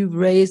that you've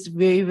raised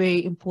very,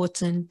 very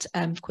important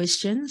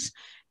questions.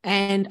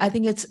 And I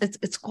think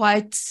it's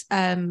quite,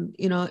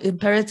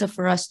 imperative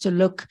for us to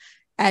look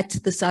at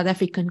the South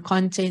African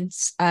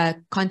context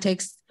and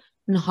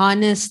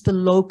harness the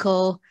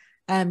local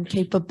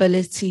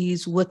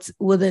capabilities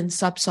within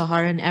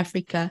sub-Saharan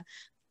Africa.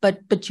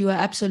 But you are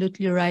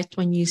absolutely right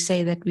when you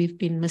say that we've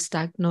been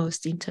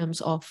misdiagnosed in terms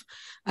of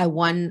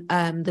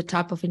the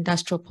type of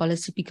industrial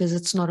policy, because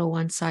it's not a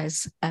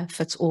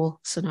one-size-fits-all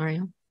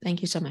scenario.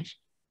 Thank you so much.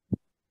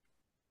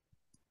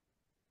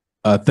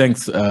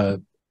 Thanks.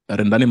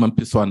 Rendani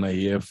Mampiswana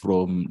here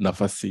from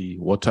Nafasi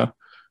Water.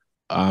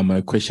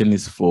 My question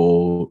is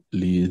for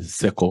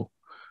Leseko.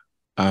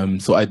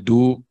 So I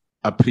do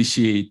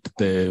appreciate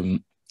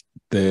the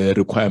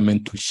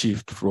requirement to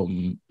shift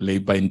from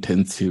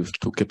labor-intensive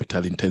to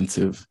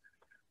capital-intensive,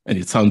 and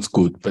it sounds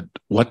good, but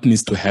what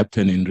needs to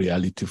happen in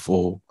reality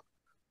for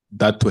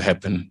that to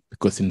happen?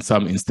 Because in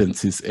some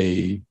instances,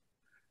 a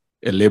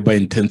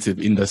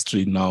labor-intensive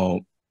industry now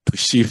to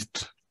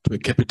shift to a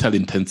capital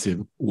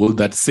intensive, will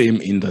that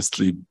same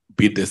industry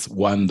be this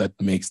one that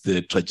makes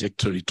the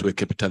trajectory to a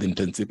capital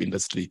intensive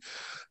industry?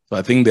 So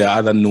I think there are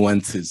other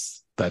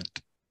nuances that,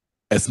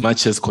 as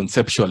much as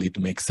conceptually it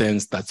makes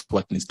sense, that's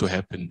what needs to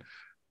happen.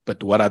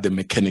 But what are the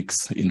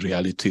mechanics in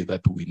reality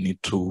that we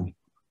need to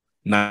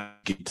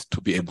navigate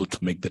to be able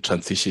to make the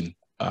transition,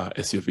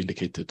 as you've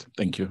indicated?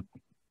 Thank you.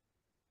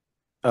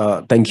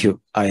 Thank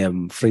you. I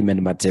am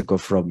Freeman Mateko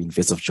from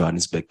University of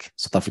Johannesburg,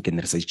 South African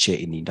Research Chair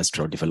in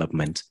Industrial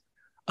Development.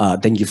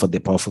 Thank you for the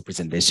powerful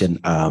presentation,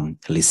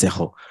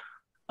 Leseko.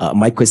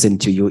 My question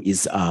to you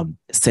is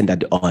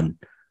centered on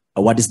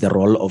what is the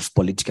role of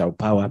political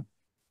power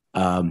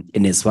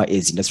in as far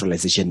as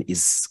industrialization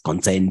is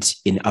concerned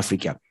in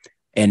Africa?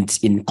 And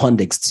in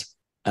context,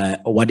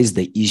 what is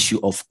the issue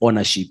of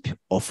ownership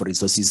of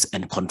resources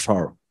and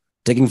control?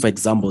 Taking, for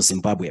example,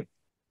 Zimbabwe,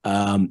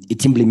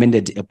 it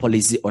implemented a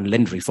policy on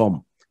land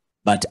reform.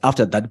 But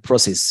after that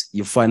process,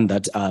 you find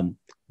that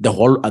the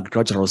whole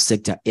agricultural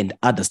sector and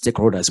other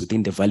stakeholders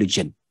within the value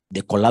chain,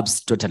 they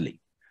collapsed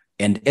totally.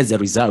 And as a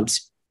result,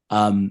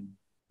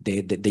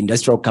 the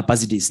industrial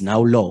capacity is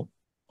now low,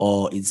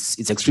 or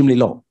it's extremely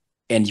low.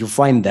 And you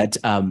find that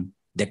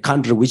the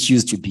country which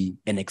used to be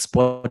an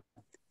exporter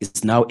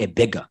is now a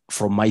beggar,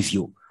 from my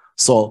view.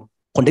 So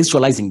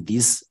contextualizing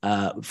this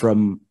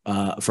from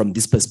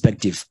this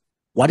perspective,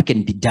 what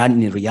can be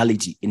done in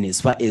reality in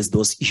as far as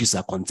those issues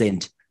are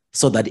concerned,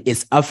 so that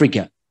as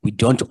Africa, we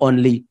don't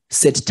only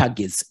set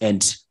targets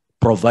and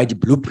provide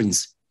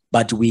blueprints,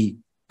 but we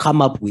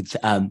come up with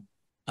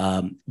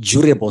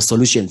durable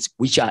solutions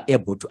which are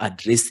able to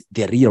address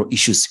the real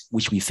issues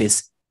which we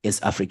face as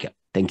Africa.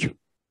 Thank you.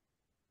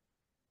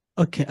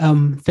 Okay,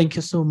 thank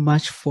you so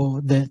much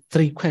for the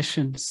three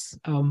questions.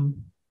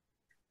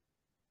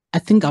 I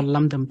think I'll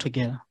lump them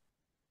together.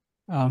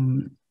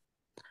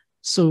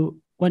 So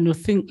when you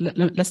think,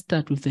 let's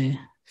start with the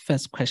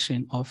first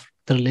question of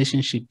the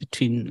relationship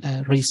between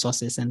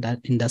resources and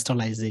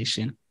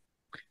industrialization.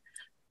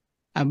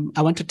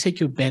 I want to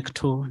take you back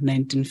to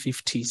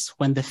 1950s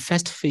when the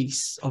first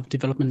phase of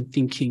development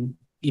thinking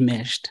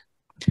emerged.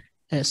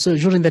 So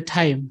during the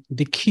time,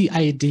 the key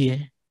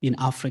idea in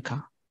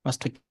Africa was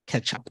to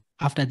catch up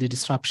after the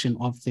disruption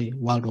of the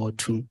World War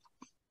II.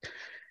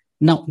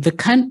 Now,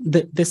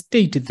 the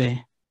state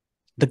there,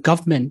 the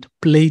government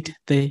played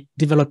the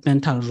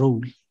developmental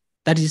role.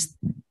 That is,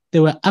 they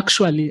were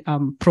actually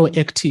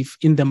proactive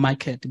in the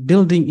market,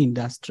 building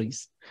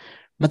industries.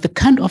 But the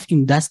kind of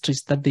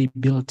industries that they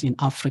built in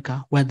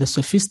Africa were the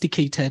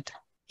sophisticated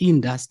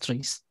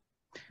industries.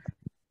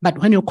 But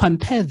when you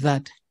compare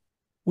that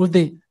with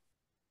the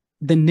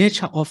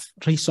nature of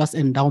resource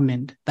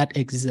endowment that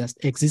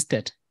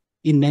existed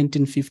in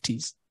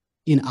 1950s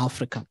in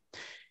Africa,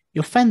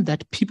 you find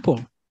that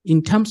people,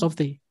 in terms of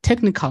the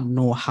technical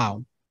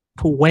know-how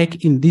to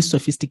work in these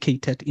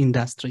sophisticated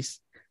industries,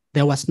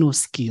 there was no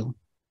skill.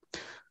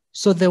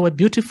 So there were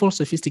beautiful,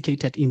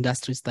 sophisticated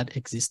industries that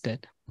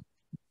existed,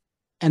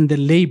 and the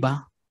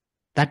labor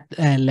that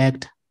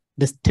lacked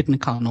the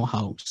technical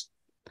know-how.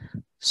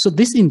 So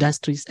these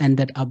industries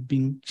ended up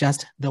being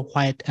just the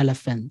white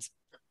elephants,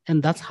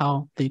 and that's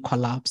how they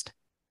collapsed.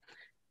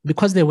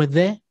 Because they were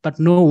there, but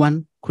no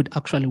one could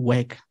actually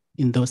work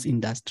in those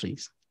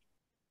industries.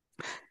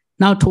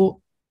 Now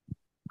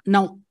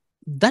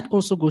that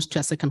also goes to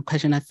a second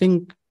question. I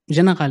think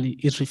generally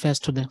it refers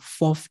to the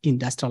fourth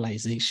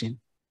industrialization.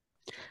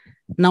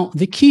 Now,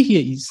 the key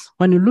here is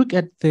when you look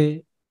at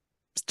the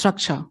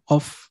structure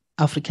of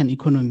African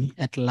economy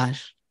at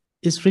large,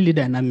 it's really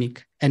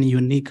dynamic and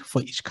unique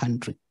for each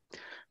country.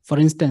 For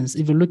instance,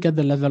 if you look at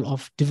the level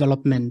of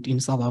development in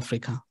South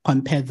Africa,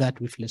 compare that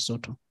with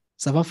Lesotho.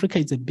 South Africa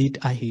is a bit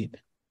ahead.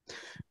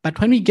 But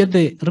when we get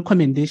the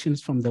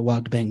recommendations from the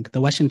World Bank,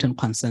 the Washington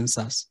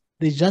Consensus,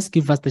 they just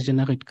give us the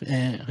generic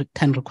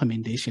 10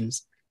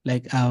 recommendations,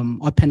 like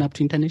open up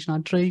to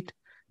international trade,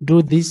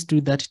 do this, do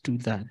that, do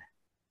that.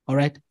 All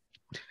right.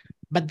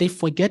 But they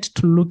forget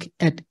to look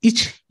at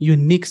each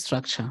unique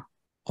structure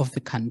of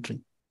the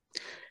country.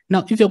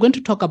 Now, if you're going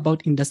to talk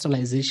about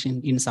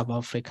industrialization in South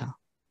Africa,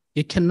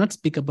 you cannot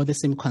speak about the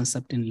same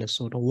concept in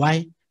Lesotho.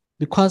 Why?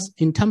 Because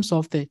in terms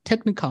of the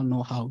technical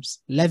know-hows,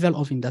 level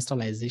of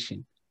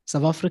industrialization,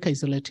 South Africa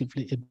is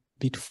relatively a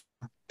bit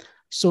far.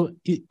 So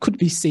it could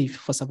be safe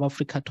for South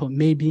Africa to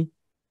maybe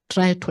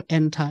try to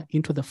enter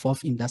into the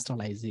fourth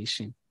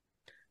industrialization.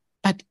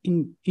 But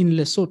in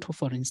Lesotho,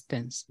 for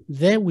instance,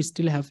 there we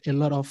still have a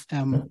lot of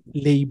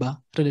labor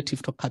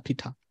relative to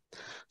capital.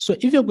 So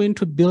if you're going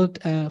to build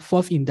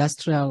fourth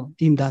industrial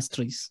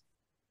industries,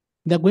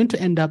 they're going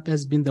to end up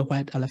as being the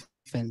white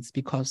elephants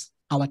because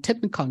our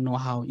technical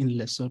know-how in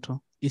Lesotho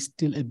is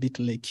still a bit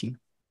lacking.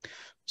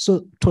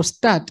 So to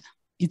start,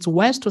 it's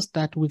wise to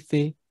start with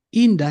the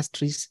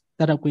industries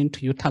that are going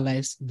to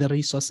utilize the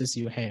resources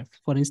you have.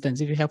 For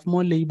instance, if you have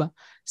more labor,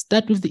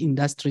 start with the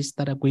industries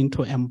that are going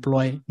to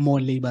employ more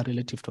labor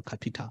relative to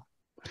capital.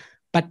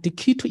 But the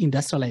key to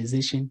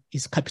industrialization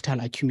is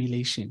capital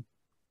accumulation.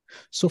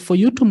 So for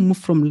you to move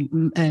from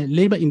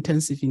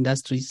labor-intensive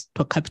industries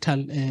to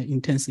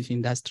capital-intensive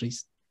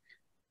industries,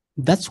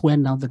 That's where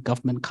now the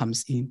government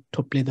comes in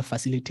to play the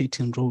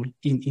facilitating role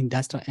in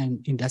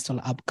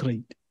industrial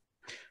upgrade.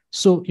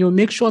 So you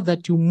make sure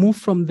that you move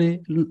from the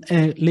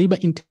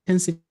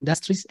labor-intensive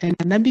industries and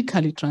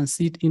dynamically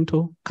transit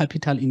into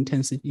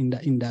capital-intensive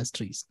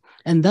industries.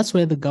 And that's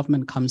where the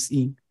government comes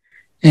in.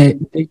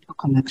 Data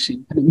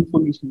collection and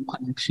information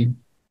collection.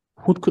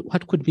 What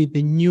could be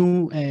the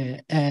new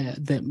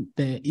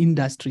the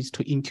industries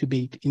to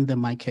incubate in the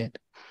market?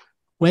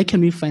 Where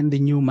can we find the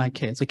new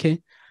markets?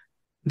 Okay,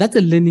 that's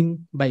a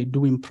learning by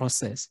doing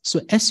process.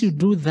 So as you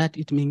do that,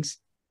 it means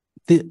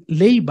the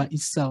labor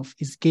itself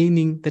is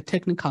gaining the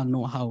technical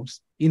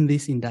know-hows in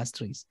these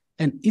industries,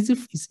 and it's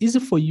easy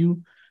for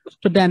you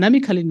to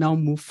dynamically now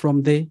move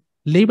from the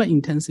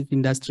labor-intensive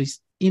industries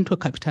into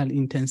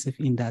capital-intensive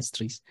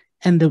industries,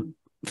 and the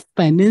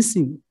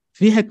financing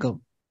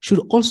vehicle should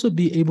also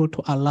be able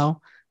to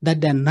allow that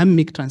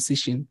dynamic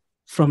transition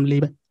from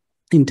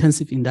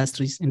labor-intensive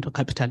industries into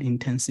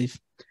capital-intensive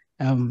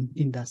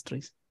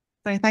industries.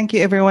 So thank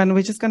you, everyone.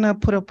 We're just going to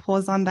put a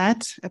pause on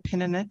that, a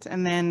pin in it,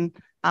 and then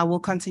I will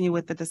continue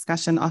with the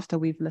discussion after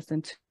we've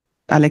listened to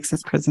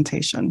Alex's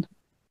presentation.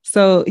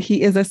 So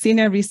he is a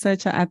senior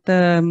researcher at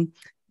the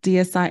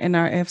DSI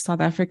NRF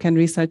South African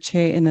Research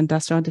Chair in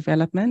Industrial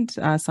Development,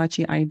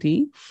 SACHI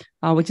ID,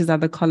 which is at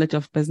the College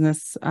of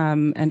Business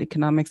and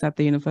Economics at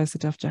the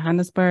University of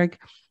Johannesburg.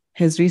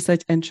 His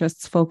research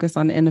interests focus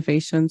on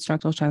innovation,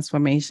 structural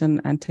transformation,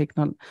 and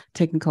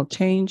technical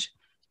change,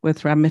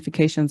 with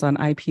ramifications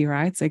on IP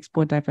rights,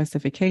 export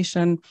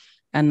diversification,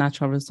 and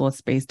natural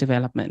resource-based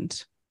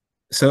development.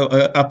 So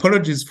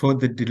apologies for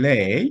the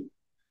delay.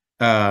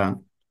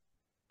 I'm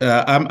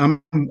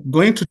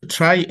going to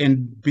try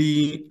and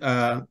be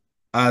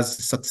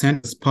as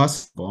succinct as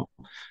possible.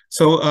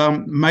 So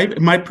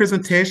my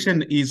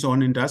presentation is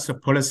on industrial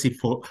policy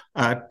for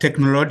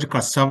technological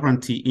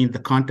sovereignty in the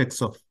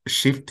context of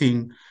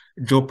shifting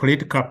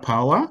geopolitical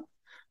power.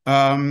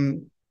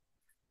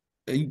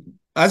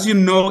 As you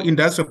know,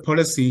 industrial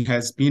policy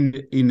has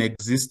been in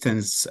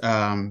existence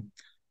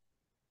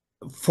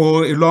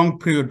for a long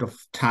period of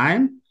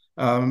time,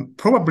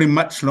 probably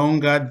much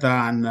longer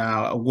than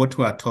what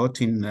we are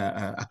taught in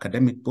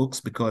academic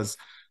books, because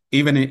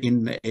even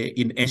in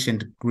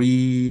ancient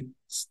Greece,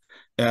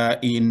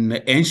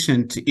 in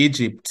ancient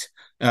Egypt,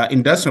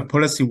 industrial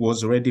policy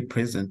was already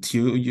present.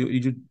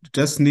 You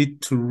just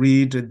need to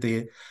read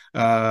the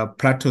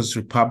Plato's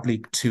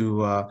Republic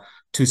to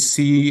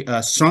see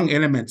strong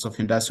elements of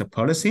industrial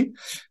policy,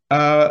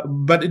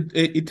 but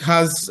it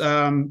has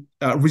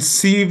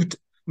received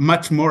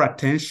much more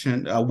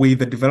attention with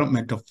the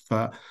development of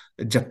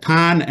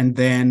Japan, and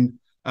then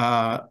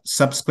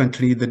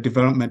subsequently the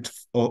development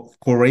of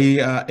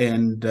Korea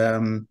and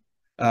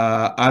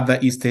other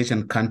East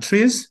Asian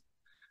countries.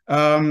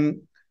 But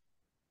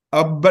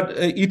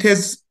it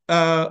has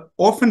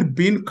often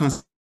been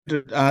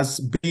considered as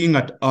being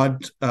at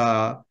odds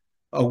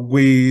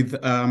with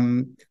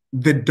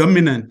the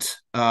dominant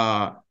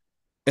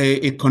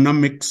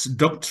economics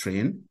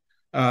doctrine.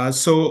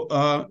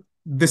 So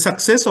the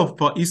success of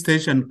East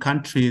Asian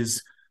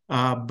countries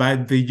by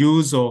the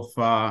use of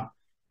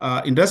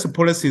industrial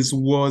policies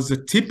was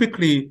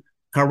typically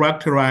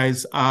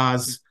characterized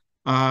as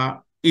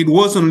it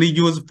was only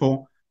used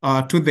for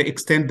to the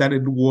extent that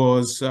it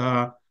was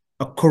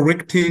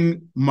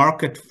correcting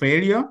market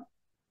failure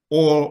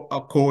or a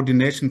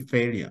coordination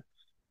failure.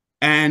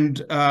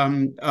 And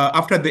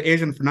after the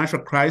Asian financial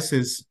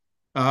crisis,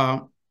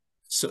 so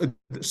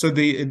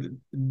the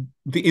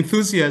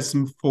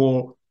enthusiasm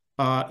for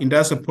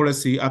industrial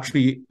policy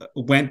actually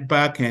went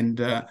back, and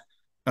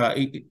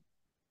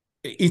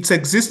its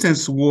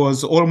existence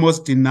was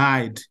almost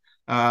denied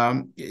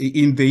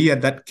in the year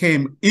that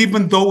came,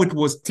 even though it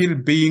was still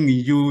being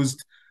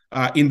used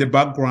in the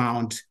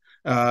background.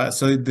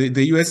 So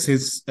the US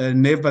has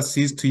never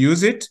ceased to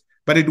use it,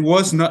 but it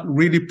was not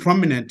really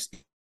prominent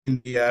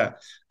in the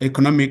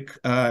economic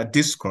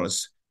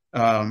discourse.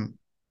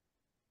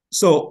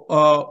 So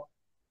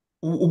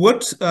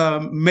what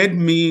made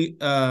me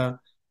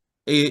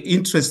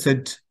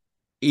interested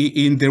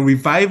in the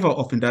revival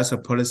of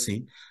industrial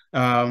policy,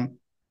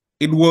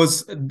 it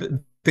was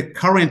the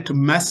current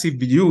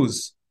massive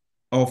use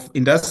of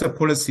industrial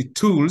policy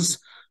tools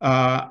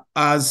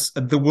as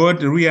the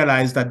world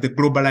realized that the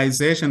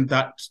globalization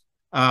that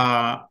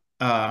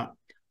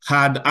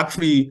had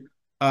actually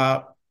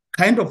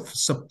kind of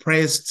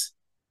suppressed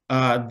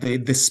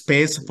the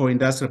space for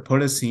industrial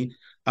policy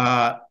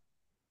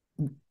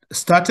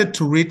started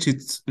to reach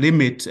its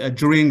limit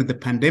during the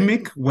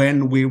pandemic,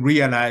 when we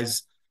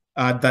realized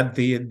that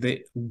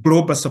the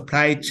global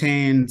supply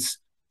chains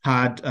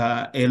had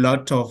a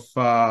lot of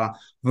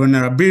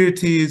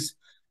vulnerabilities,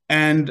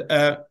 and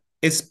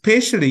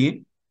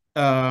especially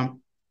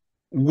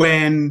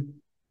when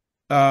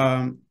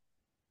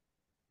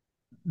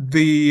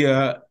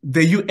the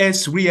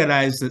US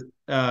realized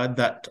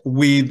that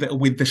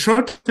with the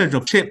shortage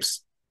of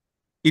chips,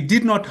 it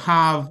did not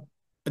have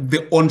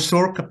the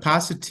onshore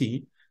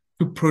capacity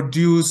to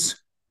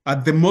produce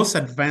the most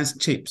advanced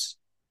chips,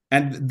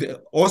 and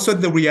also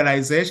the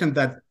realization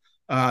that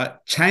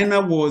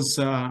China was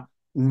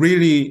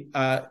really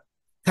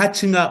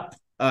catching up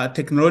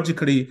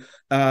technologically,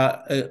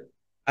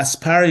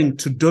 aspiring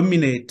to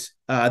dominate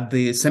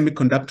the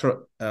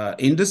semiconductor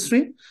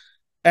industry.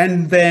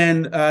 And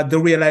then the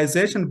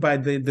realization by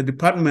the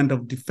Department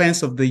of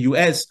Defense of the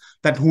US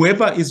that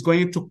whoever is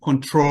going to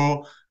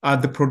control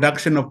the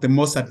production of the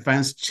most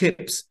advanced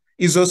chips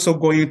is also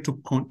going to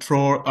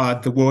control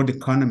the world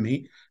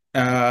economy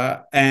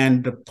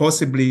and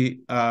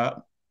possibly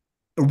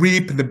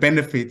reap the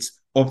benefits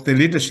of the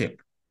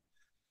leadership.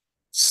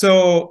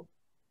 So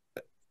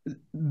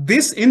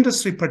this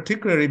industry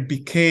particularly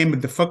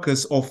became the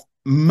focus of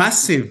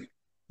massive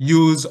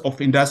use of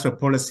industrial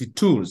policy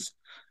tools.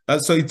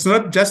 So it's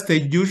not just the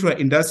usual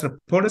industrial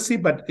policy,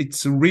 but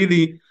it's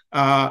really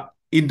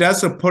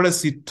industrial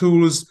policy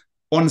tools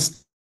on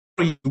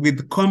with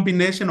the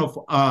combination of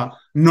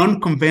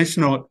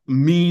non-conventional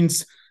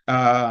means,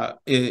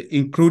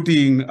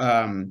 including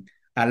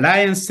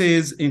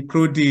alliances,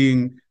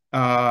 including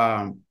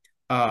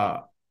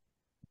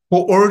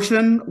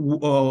coercion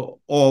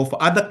of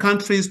other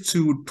countries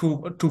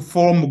to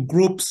form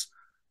groups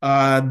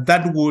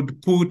that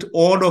would put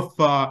all of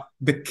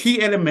the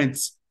key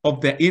elements of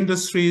their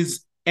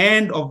industries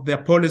and of their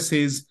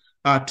policies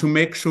to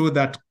make sure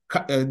that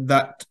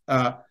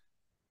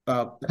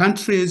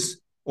countries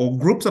or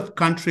groups of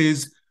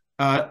countries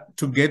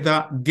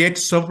together get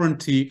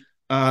sovereignty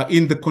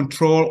in the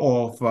control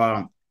of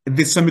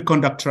the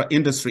semiconductor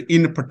industry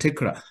in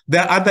particular.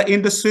 There are other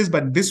industries,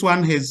 but this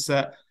one has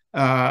a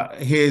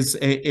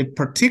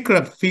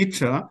particular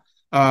feature,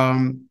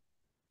 first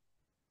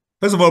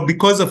of all,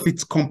 because of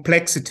its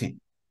complexity.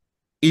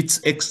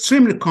 It's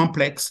extremely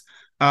complex,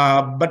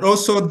 but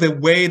also the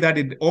way that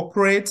it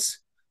operates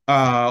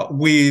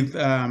with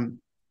the,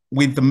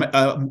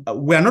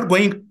 we are not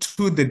going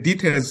to the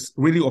details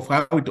really of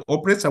how it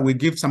operates. I will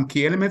give some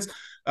key elements,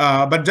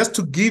 but just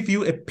to give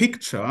you a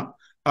picture,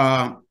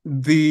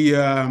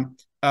 the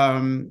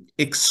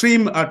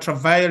extreme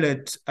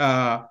ultraviolet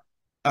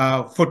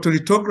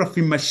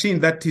photolithography machine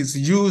that is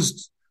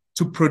used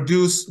to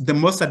produce the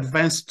most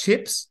advanced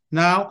chips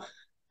now,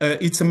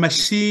 it's a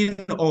machine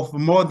of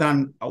more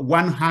than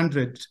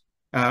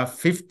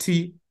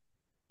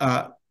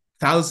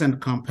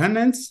 150,000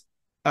 components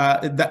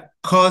that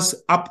cost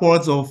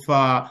upwards of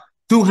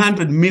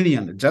 200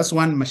 million, just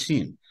one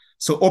machine.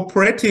 So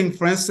operating,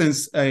 for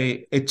instance,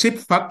 a chip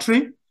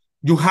factory,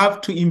 you have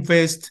to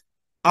invest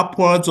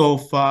upwards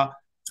of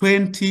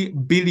 20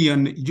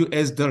 billion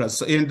US dollars.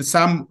 So in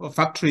some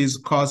factories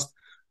cost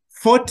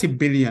 $40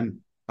 billion.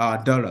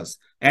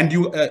 And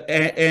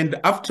and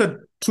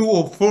after 2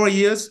 or 4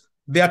 years,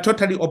 they are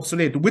totally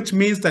obsolete, which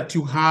means that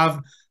you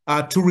have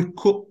to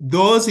recoup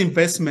those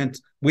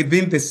investments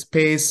within the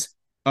space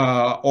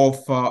of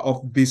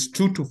these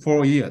 2 to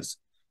 4 years.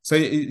 So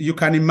you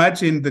can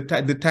imagine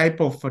the type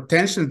of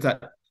tensions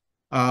that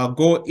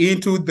go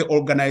into the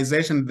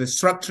organization, the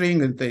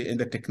structuring, and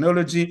the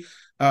technology,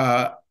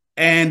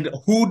 and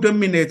who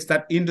dominates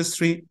that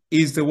industry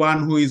is the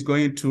one who is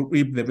going to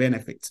reap the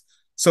benefits.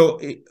 So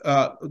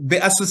the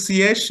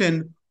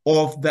association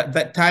of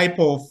that type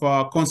of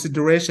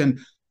consideration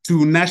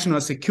to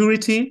national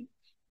security,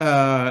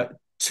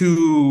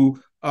 to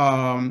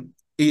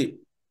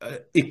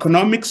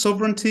economic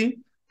sovereignty,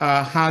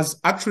 has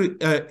actually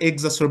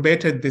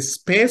exacerbated the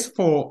space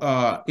for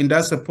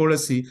industrial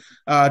policy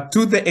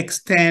to the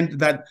extent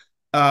that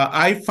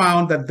I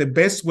found that the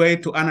best way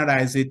to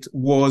analyze it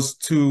was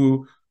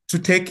to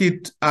take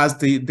it as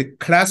the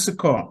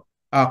classical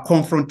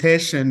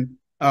confrontation,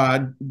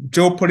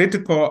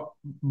 geopolitical,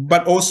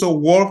 but also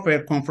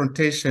warfare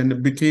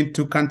confrontation between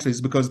two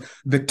countries, because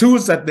the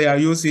tools that they are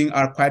using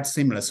are quite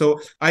similar. So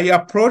I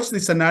approached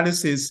this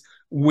analysis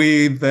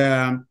with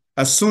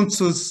Sun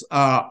Tzu's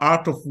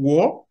Art of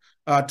War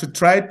to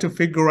try to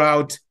figure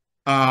out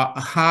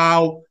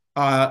how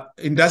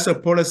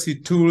industrial policy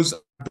tools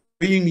are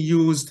being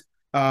used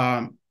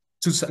to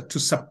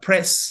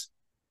suppress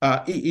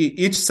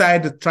each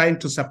side, trying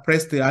to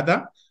suppress the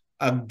other,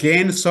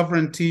 gain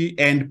sovereignty,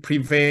 and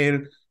prevail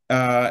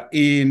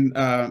in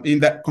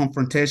that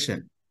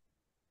confrontation,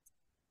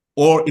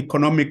 or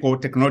economic or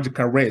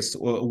technological race,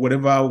 or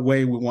whatever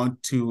way we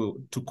want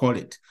to call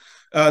it.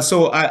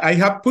 So I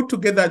have put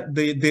together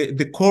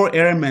the core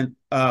element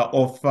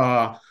of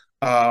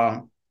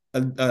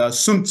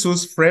Sun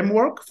Tzu's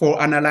framework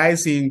for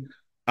analyzing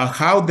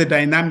how the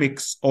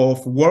dynamics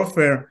of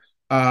warfare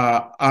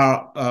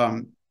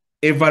are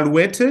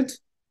evaluated.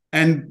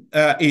 And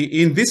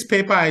in this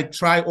paper, I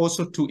try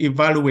also to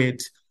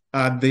evaluate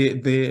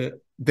the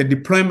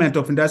deployment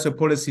of industrial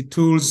policy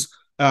tools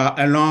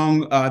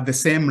along the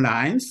same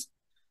lines.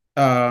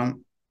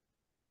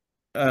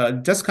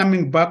 Just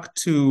coming back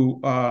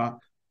to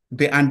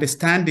the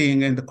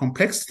understanding and the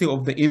complexity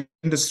of the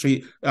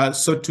industry,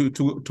 so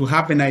to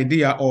have an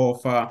idea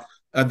of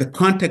the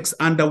context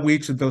under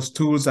which those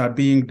tools are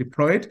being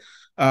deployed.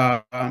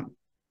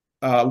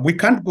 We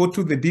can't go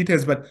to the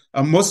details, but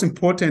most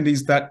important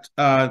is that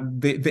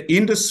the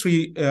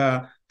industry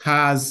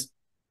has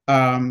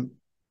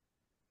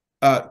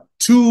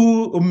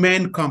two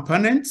main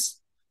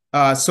components.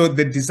 So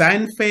the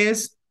design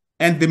phase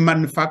and the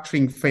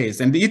manufacturing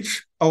phase. And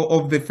each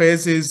of the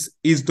phases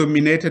is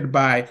dominated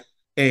by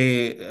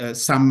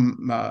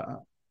some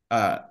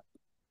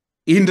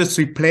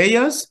industry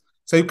players.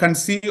 So you can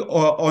see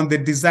on the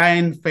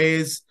design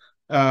phase,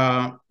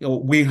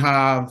 we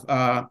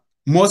have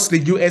mostly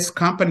US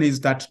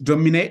companies that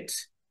dominate.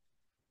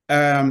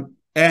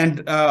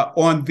 And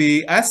on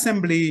the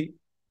assembly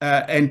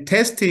and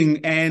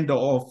testing end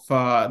of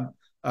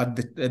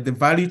the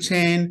value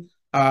chain,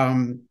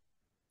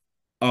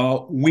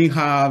 we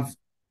have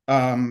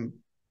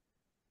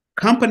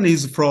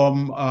companies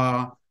from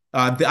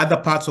the other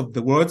parts of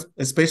the world,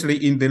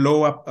 especially in the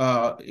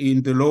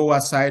lower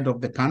side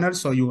of the panel.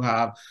 So you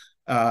have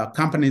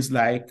companies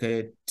like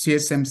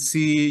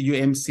TSMC,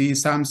 UMC,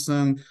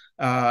 Samsung,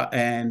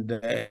 and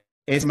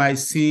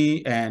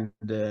SMIC and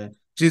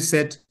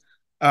GSET.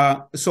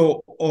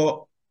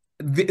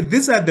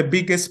 These are the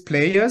biggest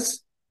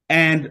players,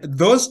 and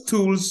those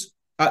tools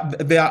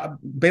they are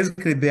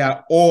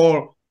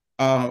all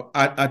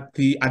at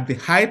the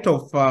height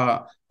of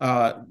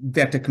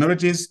their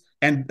technologies,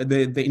 and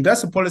the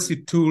industrial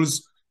policy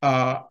tools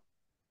are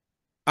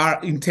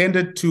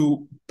intended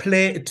to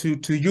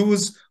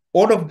use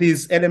all of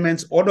these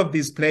elements, all of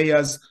these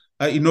players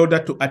in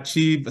order to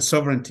achieve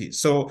sovereignty.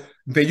 So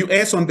the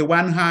US, on the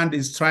one hand,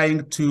 is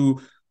trying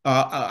to,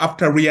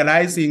 after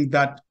realizing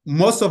that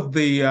most of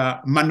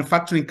the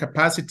manufacturing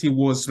capacity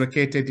was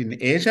located in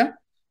Asia,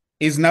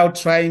 is now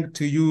trying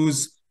to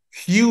use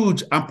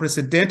huge,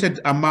 unprecedented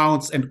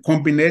amounts and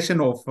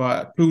combination of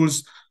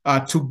tools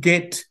to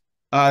get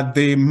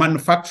the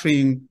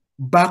manufacturing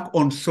back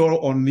on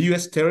shore on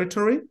US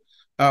territory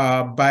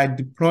by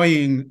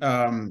deploying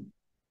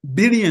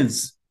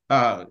billions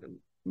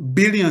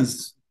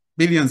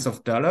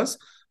of dollars,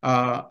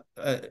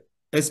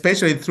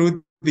 especially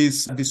through the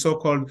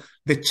so-called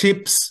the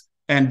CHIPS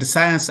and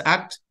Science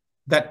Act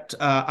that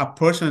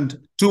apportioned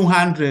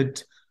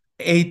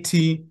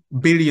 $280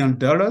 billion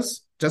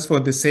just for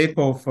the sake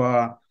of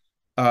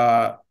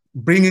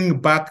bringing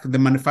back the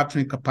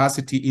manufacturing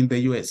capacity in the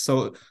US.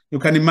 So you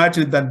can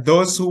imagine that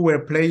those who were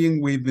playing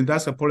with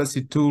industrial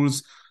policy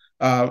tools,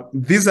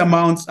 these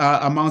amounts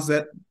are amounts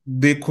that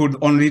they could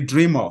only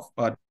dream of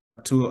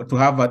to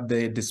have at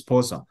their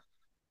disposal.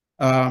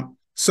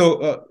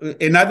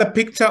 Another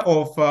picture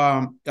of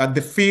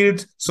the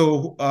field.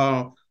 So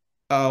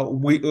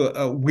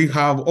we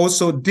have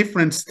also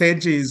different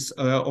stages,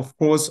 of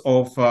course,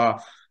 of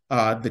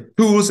the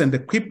tools and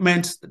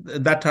equipment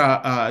that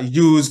are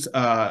used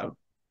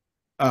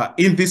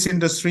in this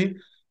industry.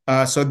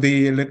 So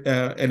the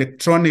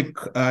electronic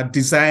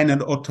design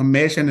and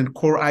automation and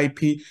core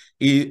IP,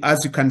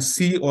 as you can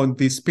see on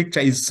this picture,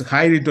 is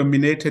highly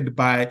dominated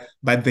by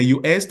the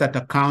US, that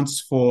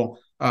accounts for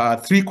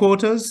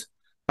 3/4.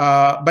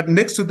 But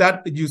next to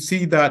that, you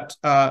see that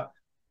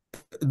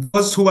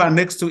those who are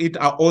next to it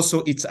are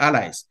also its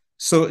allies.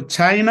 So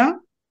China,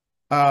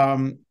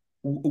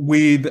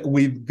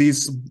 with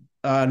this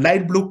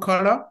light blue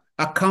color,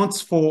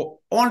 accounts for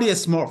only a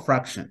small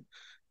fraction.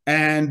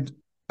 And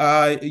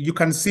you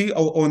can see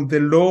on the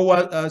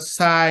lower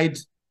side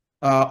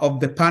of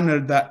the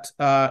panel that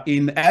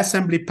in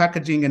assembly,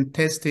 packaging, and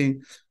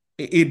testing,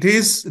 it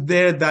is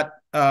there that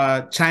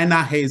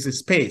China has a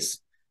space.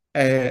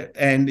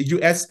 And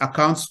US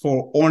accounts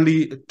for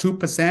only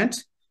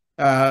 2%,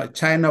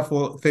 China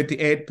for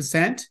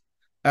 38%,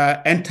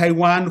 and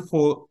Taiwan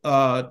for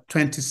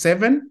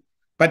 27%.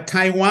 But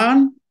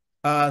Taiwan,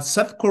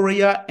 South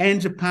Korea,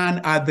 and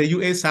Japan are the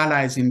US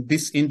allies in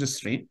this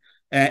industry,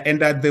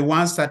 and are the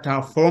ones that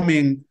are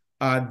forming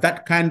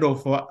that kind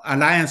of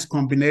alliance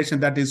combination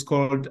that is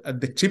called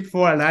the Chip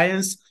 4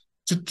 Alliance,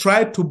 to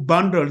try to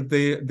bundle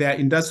their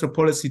industrial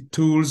policy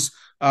tools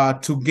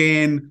to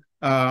gain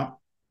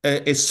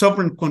a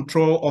sovereign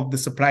control of the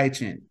supply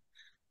chain.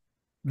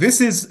 This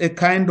is a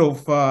kind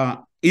of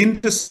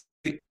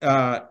industry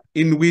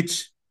in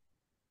which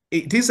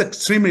it is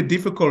extremely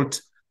difficult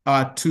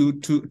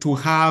to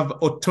have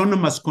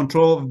autonomous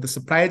control of the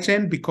supply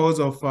chain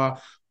because of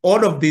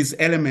all of these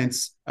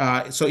elements,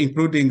 so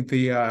including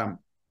the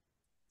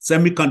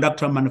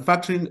semiconductor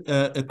manufacturing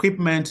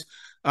equipment,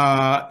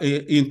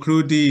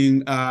 including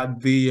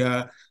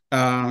the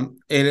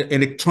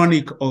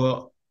electronic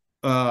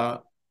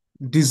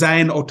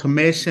design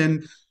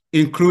automation,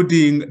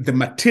 including the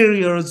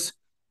materials,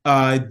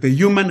 the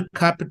human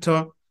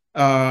capital,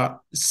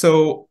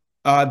 so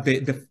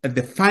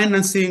the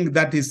financing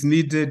that is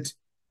needed.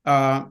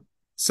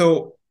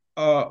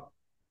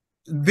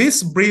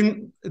 This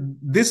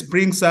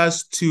brings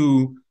us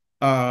to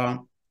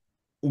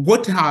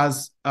what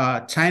has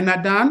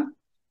China done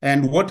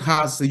and what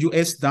has the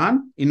US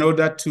done in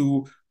order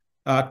to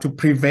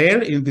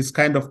prevail in this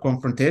kind of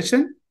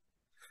confrontation.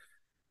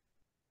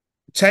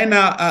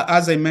 China,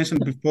 as I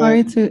mentioned before.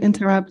 Sorry to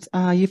interrupt.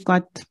 You've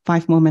got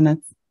 5 more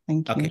minutes.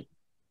 Thank you.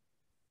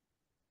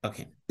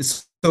 Okay.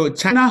 So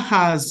China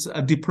has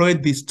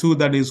deployed this tool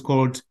that is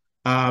called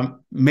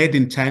Made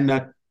in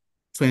China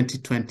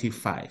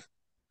 2025.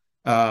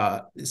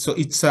 So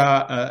it's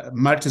a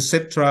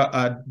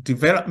multi-sectoral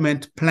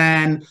development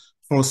plan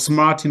for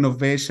smart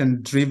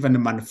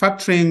innovation-driven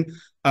manufacturing,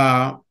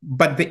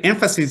 but the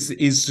emphasis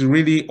is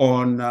really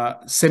on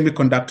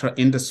semiconductor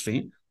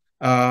industry,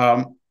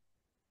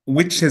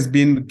 which has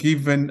been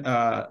given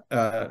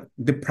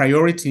the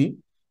priority.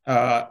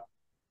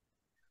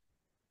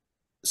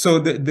 So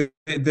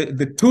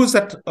the tools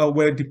that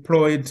were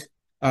deployed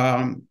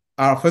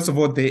are, first of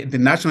all, the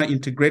National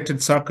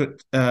Integrated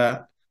Circuit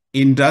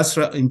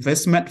Industrial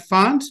Investment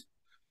Fund,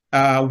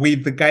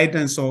 with the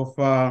guidance of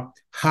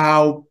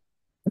how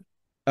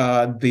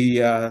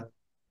the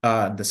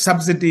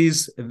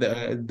subsidies,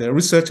 the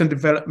research and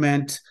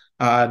development,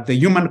 the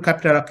human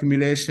capital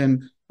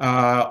accumulation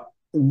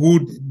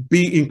would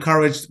be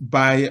encouraged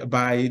by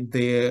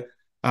the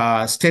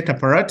state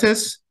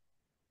apparatus.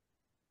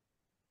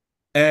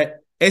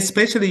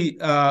 Especially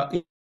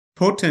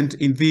important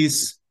in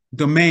this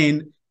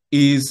domain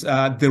is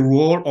the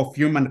role of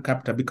human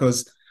capital,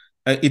 because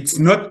it's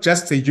not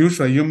just the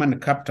usual human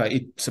capital.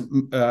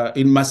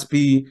 It must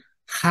be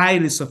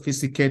highly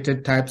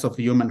sophisticated types of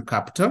human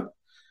capital.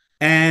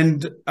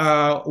 And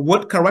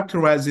what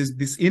characterizes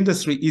this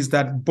industry is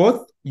that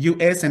both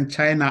US and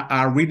China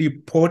are really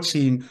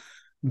poaching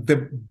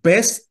the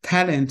best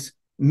talent,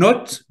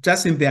 not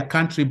just in their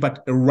country,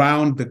 but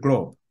around the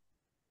globe.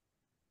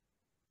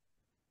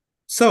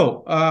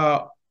 So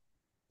how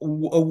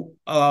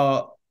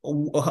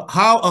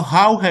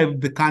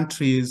have the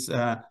countries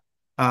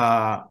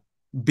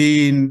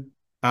been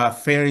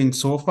faring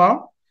so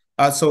far?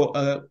 So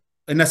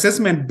an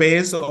assessment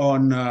based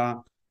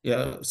on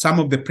some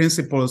of the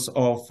principles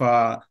of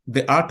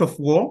the art of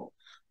war,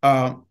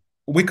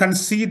 we can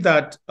see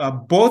that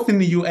both in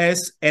the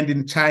US and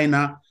in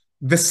China,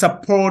 the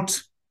support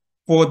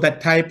for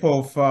that type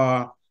of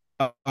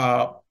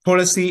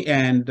policy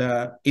and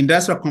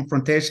industrial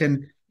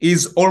confrontation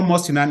is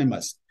almost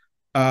unanimous.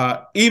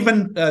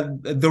 Even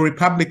the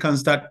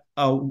Republicans that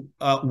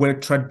were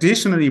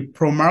traditionally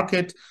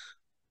pro-market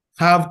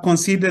have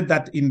considered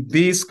that in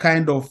this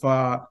kind of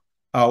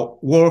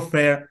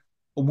warfare,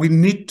 we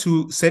need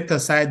to set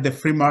aside the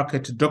free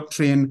market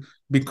doctrine,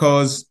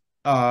 because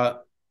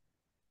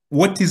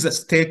what is at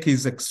stake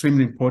is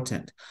extremely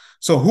important.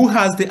 So who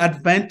has the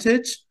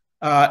advantage?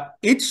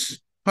 Each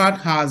part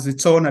has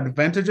its own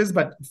advantages,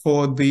 but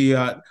for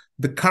the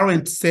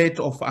current state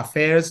of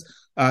affairs,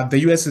 the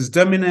US is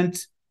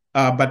dominant,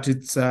 but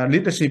its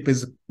leadership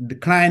is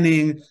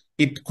declining.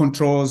 It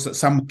controls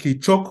some key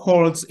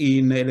chokeholds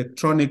in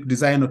electronic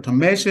design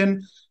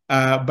automation,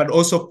 but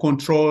also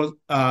controls,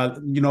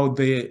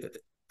 the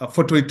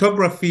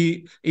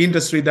photolithography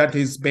industry that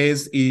is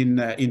based in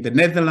the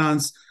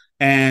Netherlands,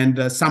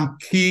 and some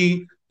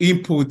key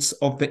inputs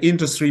of the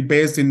industry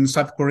based in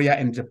South Korea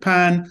and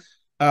Japan.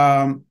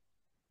 The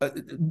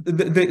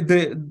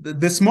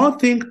small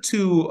thing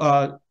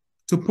to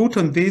put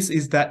on this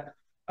is that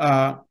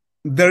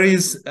there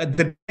is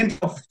the end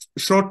of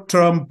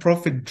short-term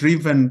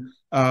profit-driven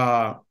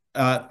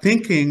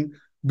thinking,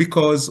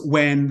 because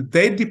when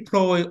they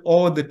deploy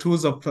all the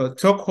tools of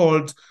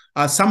chokehold,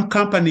 some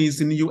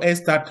companies in the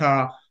US that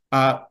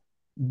are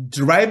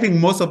deriving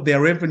most of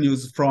their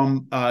revenues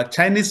from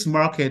Chinese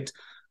market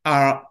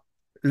are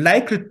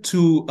likely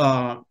to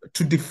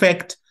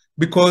defect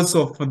because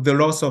of the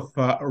loss of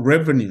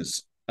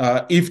revenues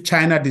if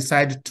China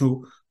decided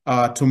to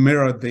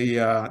mirror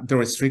the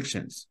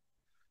restrictions.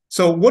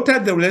 So what are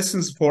the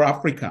lessons for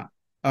Africa?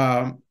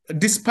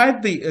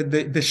 Despite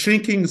the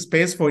shrinking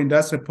space for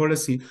industrial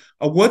policy,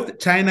 what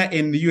China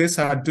and the US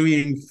are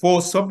doing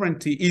for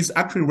sovereignty is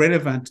actually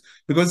relevant,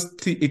 because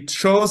it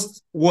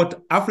shows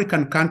what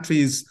African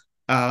countries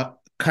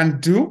can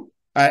do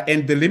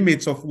and the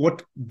limits of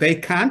what they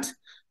can't.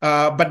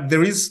 But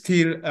there is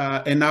still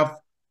enough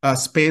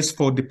space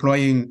for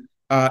deploying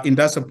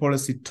industrial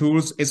policy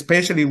tools,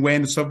 especially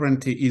when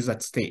sovereignty is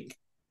at stake.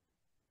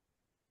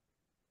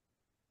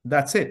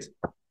 That's it.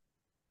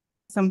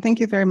 Thank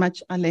you very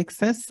much,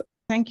 Alexis.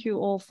 Thank you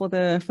all for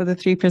the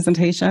three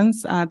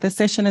presentations. The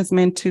session is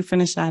meant to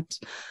finish at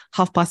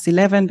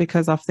 11:30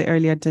 because of the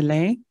earlier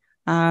delay.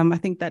 I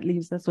think that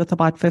leaves us with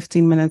about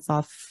 15 minutes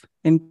of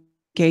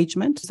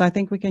engagement. So I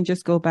think we can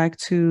just go back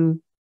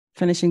to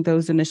finishing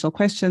those initial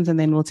questions, and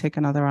then we'll take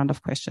another round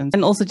of questions.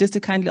 And also just to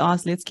kindly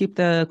ask, let's keep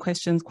the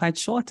questions quite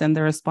short and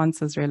the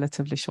responses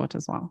relatively short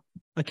as well.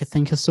 Okay,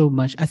 thank you so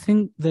much. I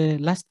think the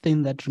last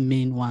thing that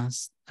remained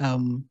was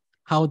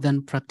how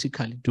then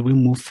practically do we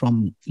move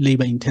from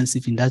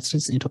labor-intensive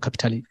industries into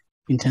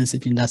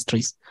capital-intensive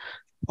industries?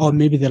 Or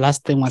maybe the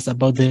last thing was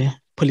about the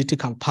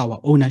political power,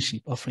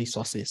 ownership of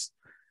resources.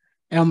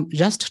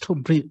 Just to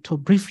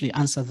briefly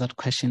answer that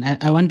question,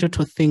 I want you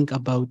to think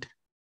about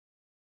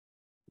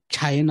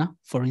China,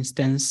 for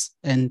instance,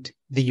 and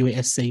the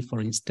USA,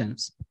 for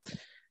instance.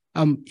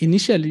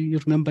 Initially, you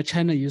remember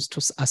China used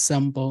to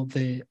assemble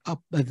the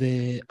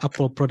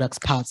Apple products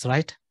parts,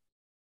 right?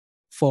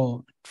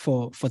 For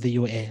the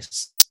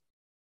US,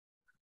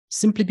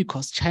 simply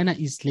because China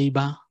is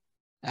labor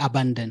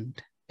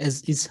abundant,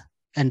 as is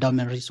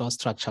endowment resource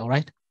structure,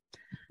 right?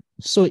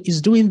 So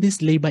it's doing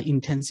this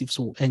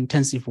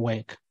labor-intensive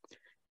work.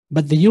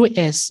 But the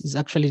US is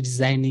actually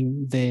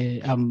designing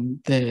the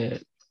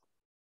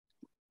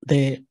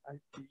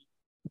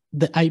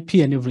IP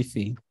and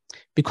everything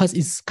because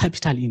it's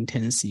capital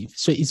intensive.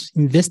 So it's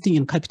investing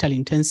in capital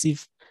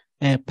intensive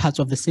parts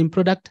of the same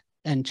product,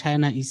 and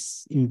China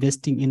is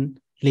investing in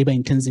labor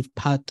intensive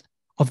part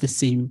of the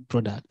same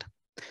product.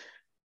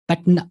 But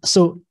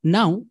so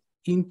now,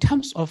 in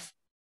terms of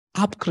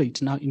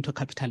upgrade now into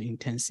capital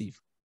intensive,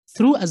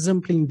 through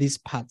assembling these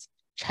parts,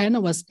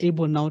 China was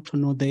able now to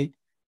know the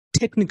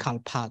technical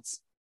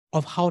parts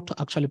of how to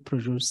actually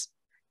produce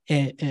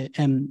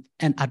an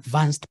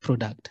advanced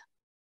product,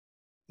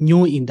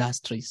 new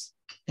industries,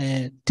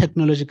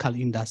 technological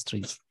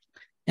industries.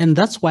 And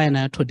that's why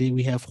now today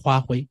we have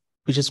Huawei,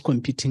 which is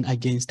competing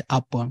against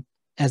Apple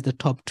as the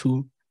top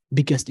two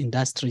biggest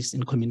industries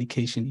in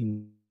communication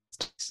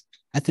industries.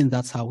 I think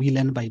that's how we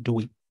learn by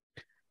doing.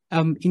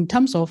 In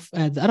terms of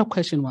the other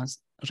question was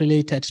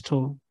related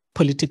to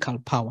political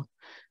power.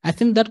 I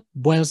think that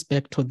boils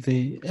back to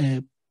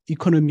the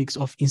economics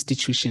of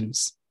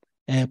institutions,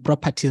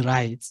 property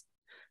rights,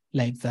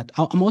 like that.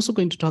 I'm also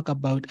going to talk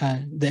about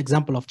the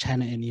example of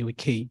China and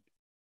UK.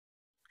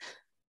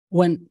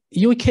 When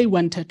UK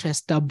wanted to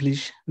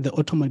establish the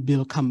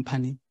automobile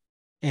company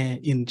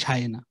in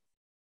China,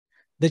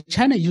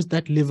 China used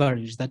that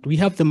leverage that we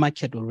have the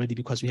market already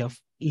because we have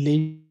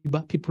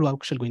labor, people who are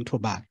actually going to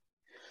buy.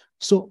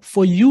 So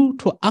for you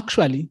to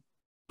actually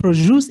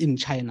produce in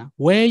China,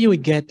 where you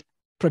get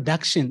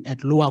production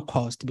at lower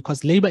cost,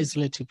 because labor is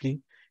relatively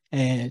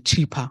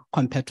cheaper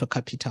compared to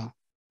capital.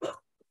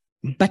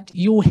 But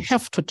you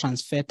have to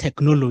transfer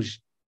technology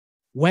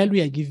while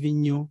we are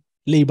giving you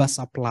labor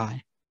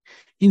supply.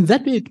 In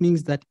that way, it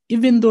means that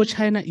even though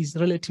China is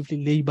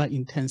relatively labor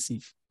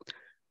intensive,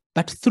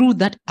 but through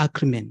that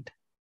agreement,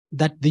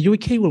 that the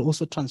UK will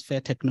also transfer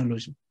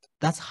technology.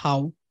 That's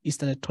how it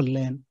started to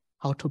learn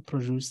how to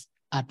produce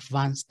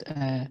advanced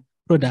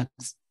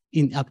products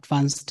in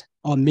advanced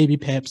or maybe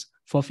perhaps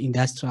fourth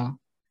industrial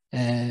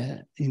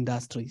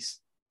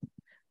industries.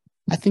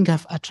 I think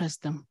I've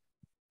addressed them.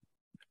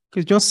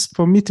 Okay, just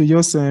for me to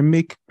just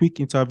make quick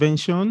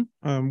intervention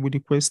with the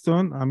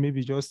question and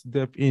maybe just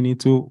delve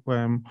into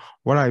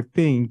what I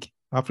think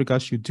Africa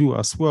should do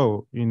as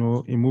well, in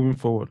moving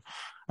forward.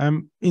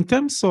 In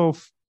terms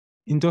of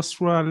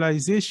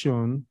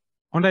industrialization,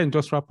 under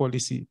industrial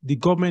policy, the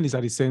government is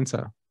at the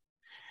center.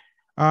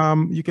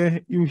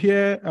 You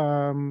hear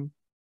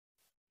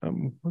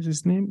what's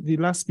his name? The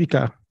last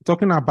speaker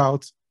talking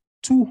about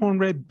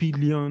 $200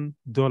 billion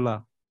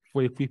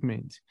for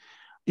equipment.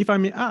 If I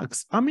may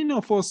ask, how many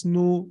of us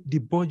know the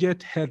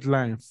budget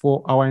headline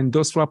for our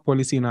industrial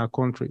policy in our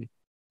country?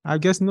 I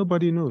guess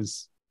nobody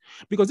knows.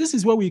 Because this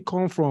is where we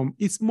come from.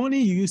 It's money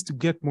you use to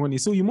get money.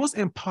 So you must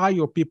empower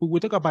your people. We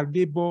talk about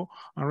labor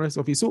and rest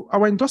of it. So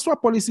our industrial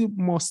policy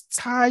must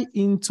tie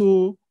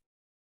into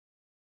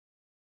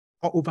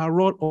our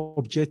overall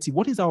objective.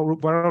 What is our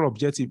overall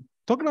objective?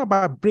 Talking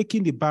about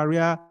breaking the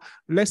barrier,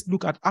 let's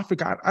look at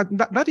Africa. And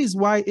that is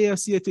why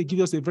AFCFTA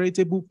gives us a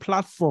veritable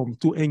platform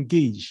to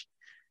engage.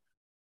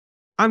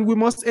 And we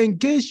must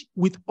engage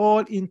with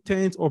all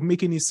intent of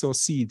making it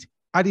succeed.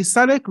 At the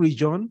SADC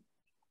region,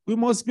 we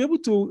must be able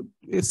to,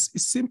 a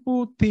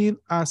simple thing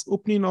as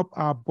opening up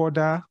our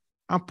border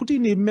and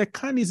putting a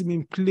mechanism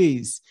in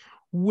place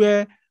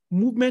where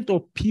movement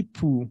of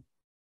people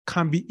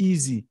can be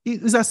easy.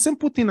 It's a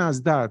simple thing as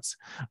that.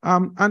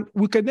 And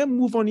we can then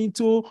move on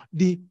into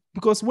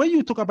because when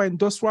you talk about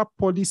industrial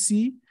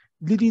policy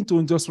leading to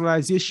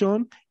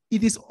industrialization,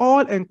 it is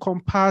all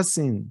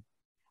encompassing.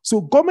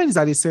 So government is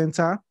at the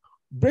center.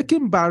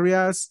 Breaking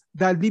barriers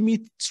that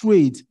limit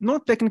trade,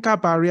 non-technical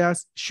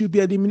barriers, should be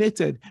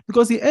eliminated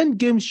because the end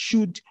game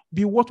should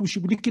be what we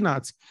should be looking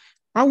at.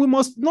 And we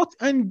must not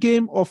end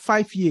game of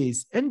 5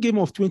 years, end game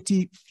of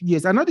 20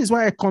 years. And that is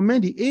why I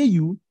commend the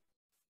AU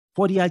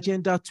for the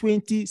Agenda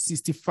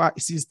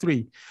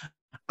 2063.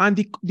 And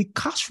the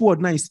catchword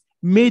now is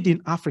made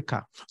in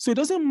Africa. So it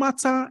doesn't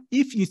matter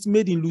if it's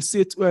made in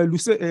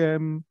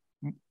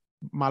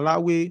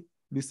Malawi,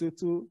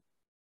 Lesotho,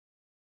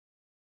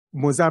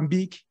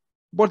 Mozambique,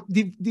 but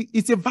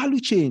it's a value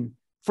chain.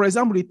 For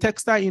example, the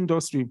textile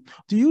industry.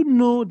 Do you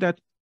know that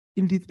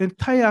in the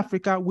entire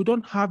Africa, we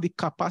don't have the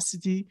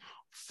capacity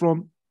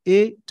from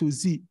A to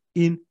Z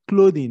in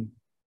clothing?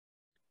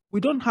 We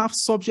don't have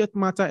subject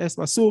matter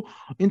experts. So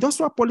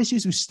industrial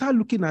policies, we start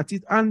looking at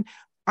it. And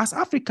as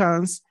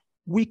Africans,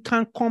 we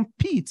can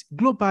compete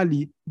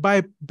globally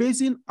by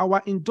basing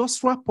our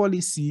industrial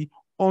policy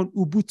on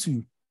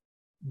Ubuntu.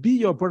 Be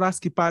your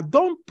brother's keeper.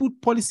 Don't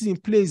put policies in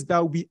place that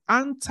will be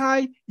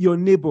anti your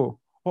neighbor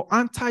or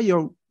anti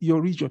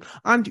your region.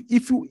 And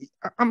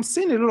I'm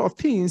saying a lot of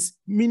things,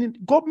 meaning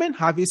government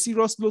have a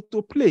serious role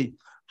to play.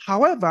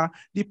 However,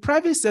 the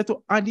private sector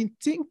and the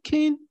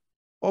thinking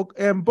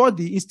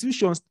body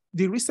institutions,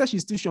 the research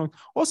institutions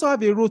also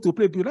have a role to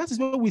play, because that is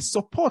what we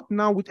support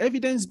now with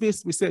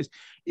evidence-based research.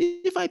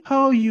 If I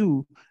tell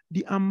you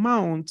the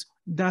amount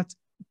that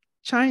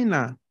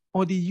China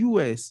or the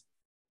US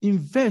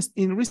invest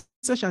in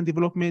research and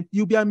development,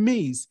 you'll be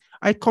amazed.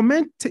 I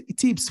commend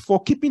tips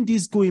for keeping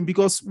this going,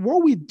 because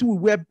what we do,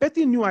 we're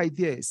betting new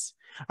ideas.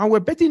 And we're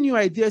betting new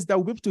ideas that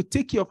will be able to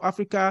take care of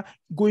Africa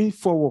going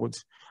forward.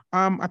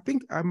 I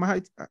think I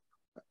might...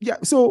 yeah,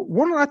 so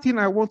one other thing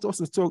I want us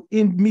to talk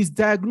in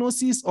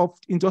misdiagnosis of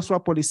industrial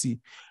policy.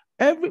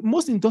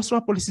 Most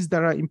industrial policies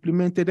that are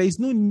implemented, there is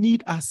no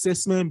need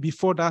assessment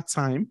before that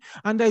time,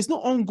 and there is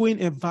no ongoing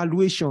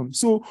evaluation.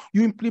 So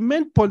you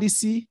implement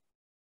policy,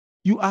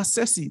 you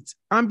assess it,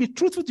 and be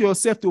truthful to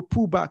yourself to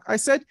pull back. I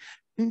said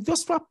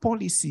industrial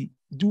policy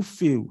do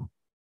fail,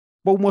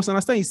 but we must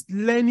understand it's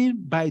learning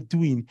by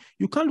doing.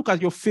 You can't look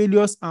at your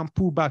failures and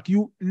pull back.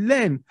 You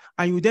learn,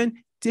 and you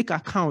then take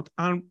account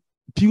and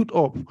build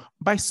up.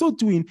 By so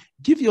doing,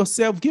 give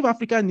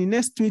Africa in the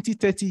next 20,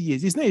 30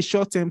 years. It's not a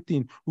short-term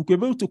thing. We'll be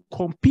able to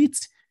compete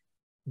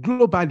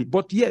globally,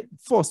 but yet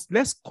first,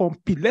 let's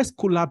compete, let's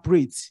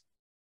collaborate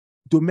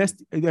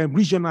domestic,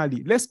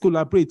 regionally, let's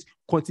collaborate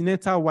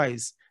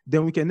continental-wise.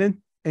 Then we can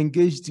then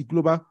engage the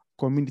global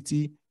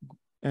community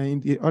in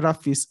the other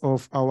phase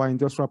of our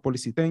industrial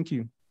policy. Thank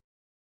you.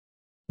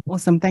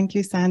 Awesome. Thank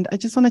you, Sand. I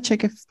just want to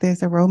check if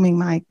there's a roaming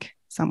mic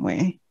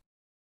somewhere.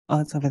 Oh,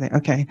 it's over there.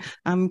 Okay.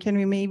 Can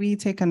we maybe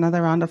take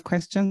another round of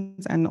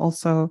questions? And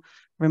also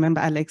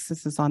remember,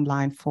 Alexis is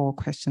online for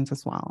questions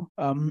as well.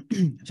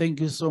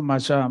 Thank you so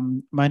much.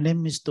 My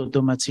name is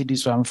Toto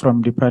Matsidis. I'm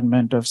from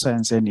Department of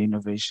Science and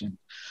Innovation.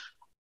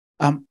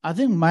 I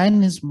think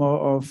mine is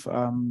more of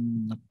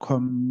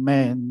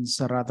comments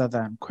rather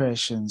than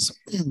questions.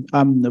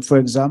 For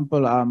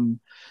example,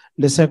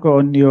 Leseko,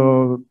 on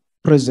your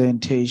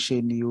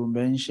presentation, you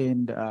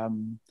mentioned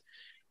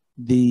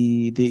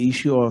the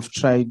issue of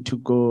trying to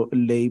go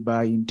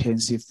labor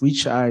intensive,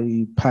 which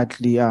I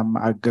partly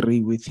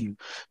agree with you.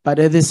 But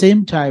at the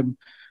same time,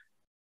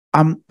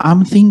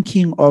 I'm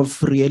thinking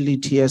of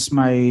reality, as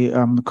my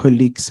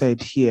colleague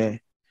said here.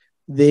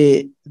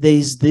 There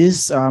is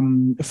this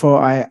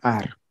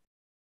 4IR,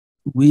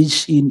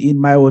 which in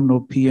my own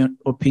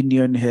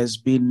opinion has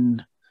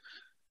been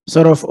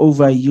sort of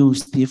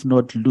overused, if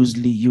not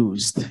loosely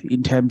used,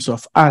 in terms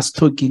of us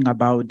talking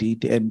about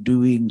it and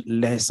doing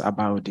less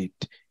about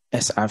it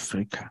as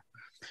Africa.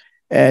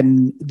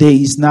 And there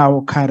is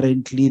now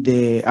currently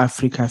the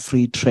Africa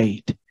Free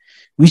Trade,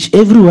 which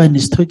everyone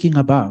is talking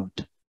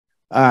about.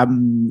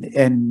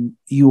 And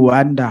you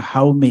wonder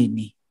how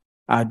many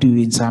are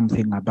doing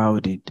something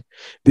about it,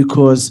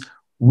 because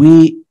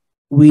we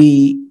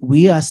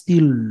are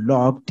still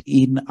locked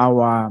in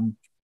our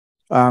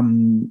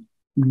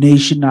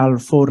national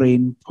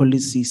foreign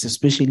policies,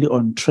 especially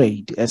on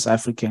trade as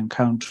African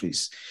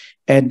countries.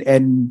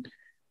 And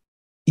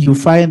you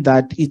find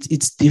that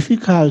it's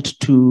difficult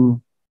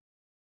to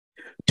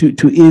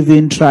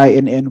even try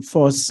and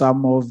enforce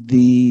some of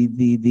the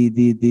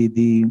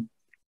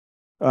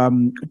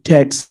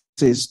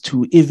taxes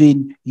to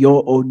even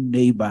your own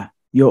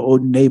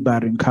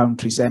neighboring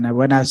countries. And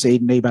when I say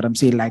neighbor, I'm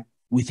saying like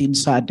within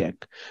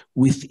SADC,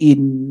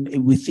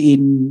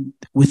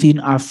 within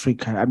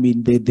Africa. I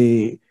mean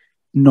the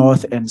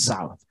North and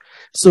South.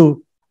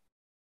 So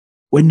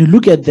when you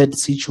look at that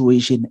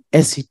situation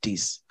as it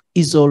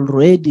is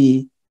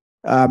already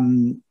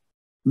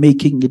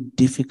making it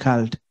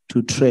difficult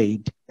to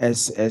trade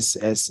as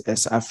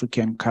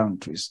African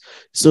countries.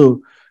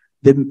 So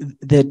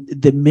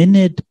the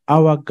minute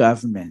our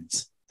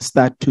governments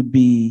start to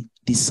be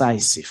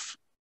decisive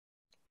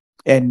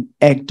and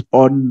act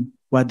on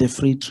what the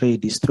free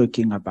trade is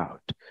talking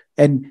about,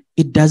 and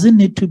it doesn't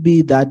need to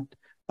be that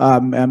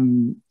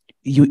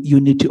you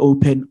need to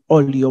open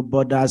all your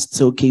borders.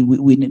 So, okay,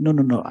 we need,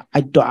 no.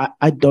 I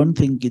don't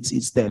think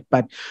it's that,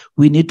 but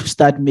we need to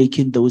start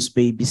making those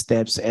baby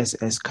steps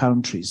as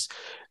countries.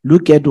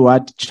 Look at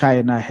what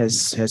China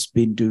has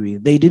been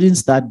doing. They didn't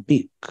start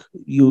big.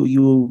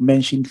 You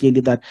mentioned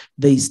clearly that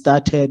they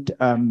started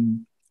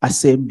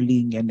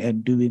assembling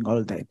and doing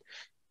all that.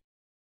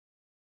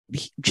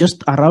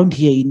 Just around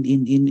here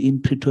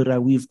in Pretoria,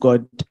 we've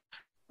got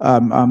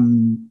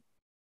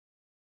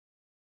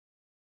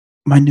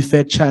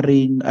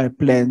manufacturing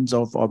plans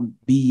of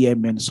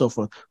BM and so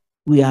forth.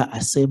 We are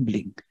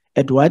assembling.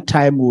 At what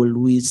time will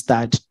we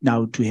start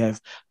now to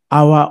have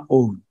our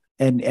own?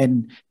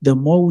 And the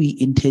more we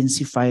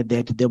intensify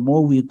that, the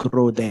more we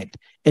grow that.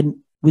 And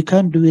we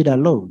can't do it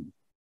alone.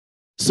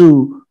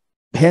 So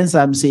hence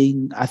I'm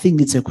saying, I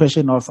think it's a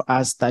question of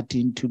us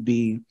starting to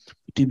be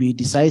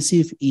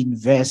decisive,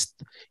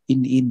 invest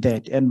in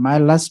that. And my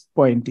last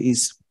point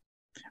is,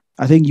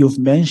 I think you've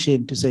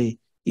mentioned to say,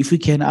 if we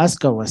can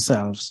ask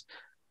ourselves,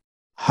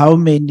 how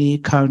many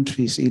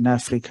countries in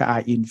Africa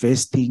are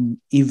investing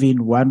even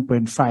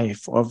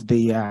 1.5 of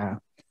their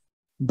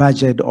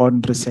budget on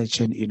research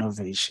and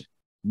innovation?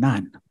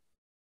 None.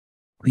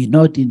 We're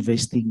not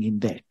investing in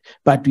that.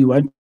 But we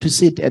want to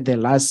sit at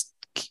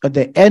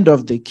the end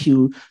of the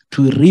queue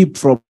to reap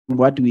from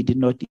what we did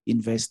not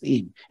invest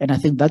in. And I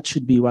think that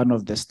should be one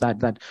of the start,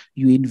 that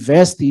you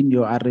invest in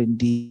your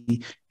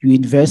R&D, you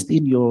invest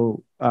in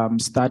your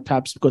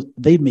startups, because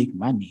they make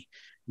money.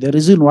 The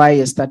reason why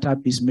a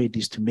startup is made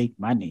is to make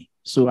money.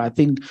 So I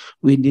think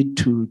we need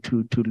to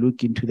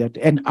look into that.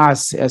 And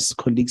us as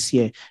colleagues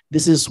here,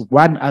 this is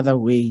one other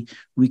way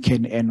we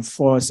can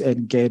enforce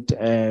and get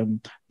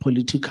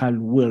political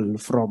will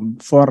from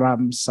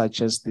forums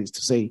such as this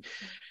to say,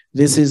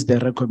 this is the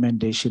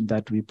recommendation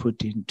that we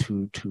put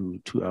into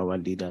to our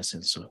leaders.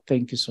 And so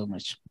thank you so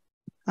much.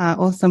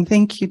 Awesome.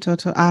 Thank you,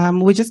 Toto.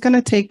 We're just going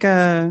to take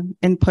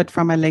input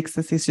from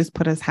Alexis. He's just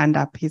put his hand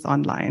up. He's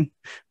online.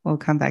 We'll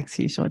come back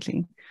to you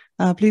shortly.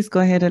 Please go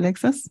ahead,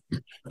 Alexis.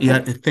 Yeah,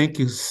 thank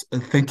you.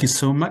 Thank you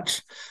so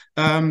much.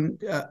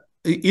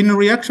 In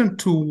reaction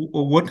to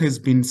what has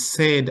been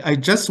said, I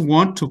just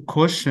want to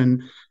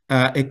caution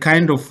a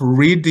kind of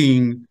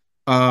reading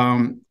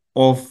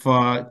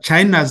of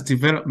China's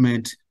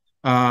development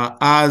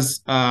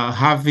as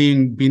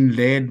having been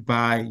led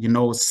by,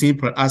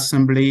 simple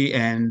assembly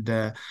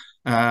and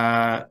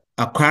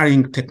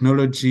acquiring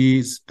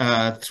technologies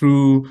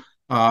through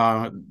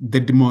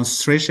the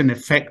demonstration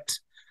effect.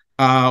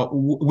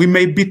 We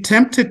may be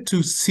tempted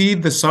to see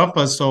the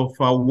surface of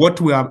what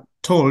we are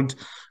told,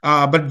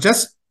 but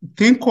just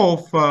think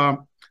of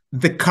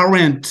the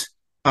current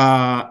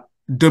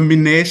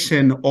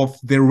domination of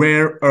the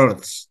rare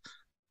earths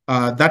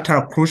that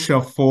are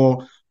crucial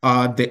for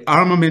the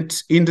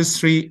armament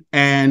industry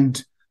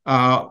and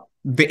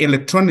the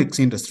electronics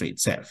industry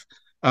itself.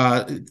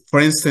 For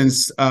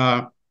instance,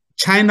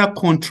 China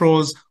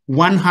controls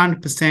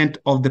 100%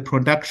 of the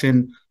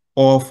production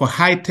of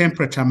high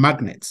temperature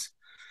magnets.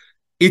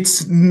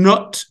 It's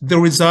not the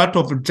result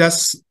of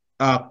just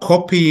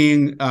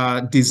copying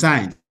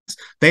designs.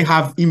 They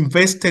have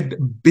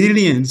invested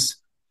billions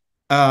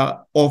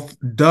of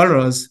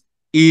dollars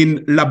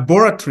in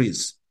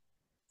laboratories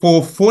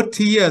for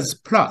 40 years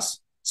plus.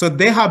 So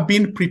they have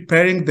been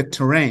preparing the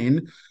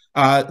terrain.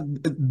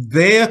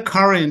 Their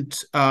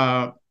current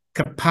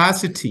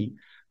capacity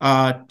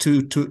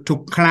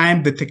to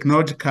climb the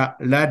technological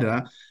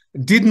ladder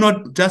did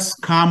not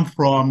just come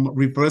from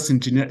reverse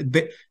engineering.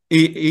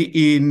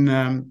 In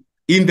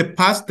the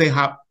past, they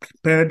have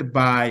prepared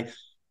by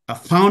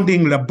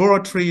founding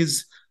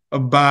laboratories,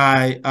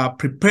 by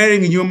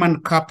preparing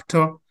human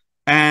capital.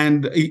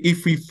 And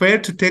if we fail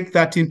to take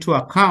that into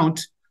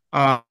account,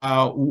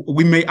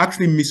 we may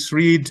actually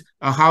misread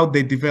how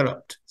they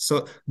developed.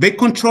 So they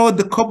control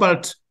the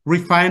cobalt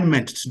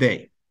refinement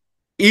today.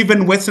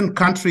 Even Western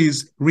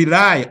countries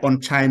rely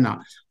on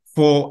China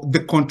for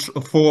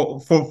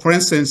for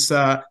instance,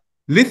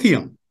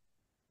 lithium.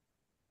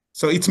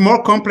 So it's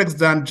more complex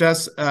than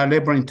just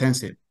labor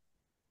intensive.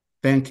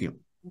 Thank you.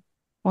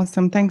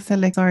 Awesome. Thanks,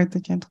 Alex. Sorry, the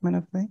gentleman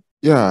over there.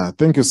 Yeah,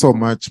 thank you so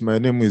much. My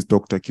name is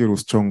Dr.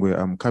 Kirus Chongwe.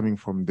 I'm coming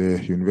from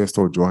the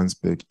University of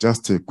Johannesburg.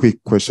 Just a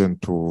quick question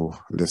to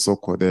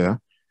Leseko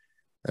there.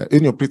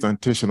 In your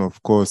presentation,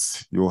 of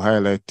course, you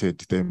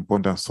highlighted the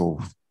importance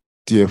of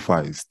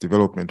DFIs,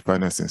 development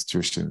finance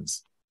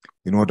institutions,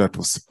 in order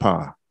to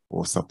spur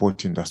or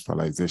support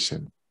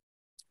industrialization.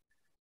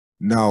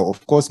 Now,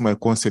 of course, my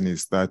concern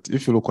is that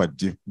if you look at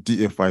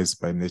DFIs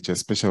by nature,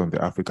 especially on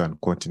the African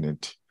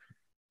continent,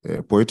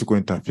 political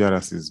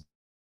interference is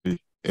very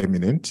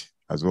eminent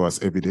as well as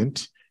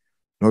evident.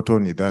 Not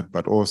only that,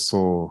 but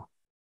also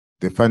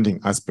the funding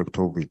aspect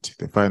of it,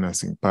 the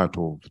financing part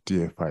of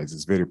DFIs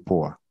is very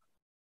poor.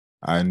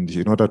 And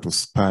in order to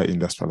spur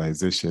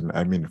industrialization,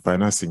 I mean,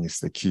 financing is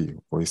the key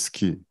or is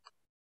key.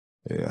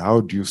 How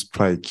do you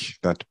strike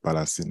that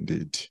balance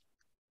indeed?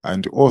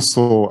 And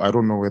also, I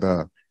don't know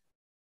whether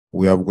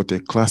we have got a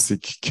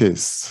classic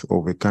case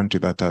of a country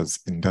that has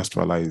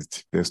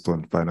industrialized based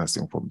on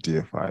financing from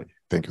DFI.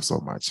 Thank you so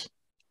much.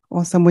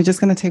 Awesome. We're just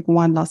going to take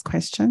one last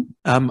question.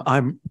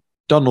 I'm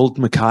Donald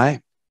Mackay,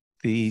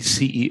 the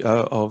CEO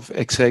of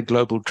XA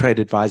Global Trade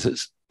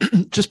Advisors.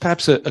 Just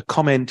perhaps a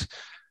comment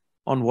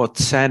on what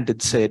Sand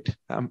had said.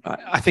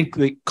 I think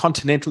the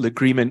Continental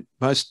Agreement,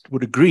 most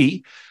would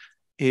agree,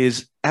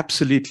 is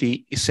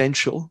absolutely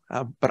essential,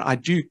 but I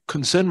do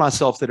concern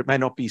myself that it may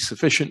not be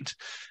sufficient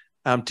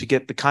to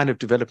get the kind of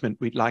development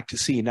we'd like to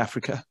see in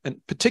Africa.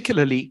 And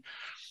particularly,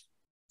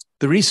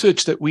 the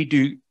research that we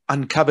do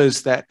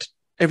uncovers that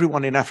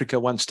everyone in Africa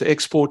wants to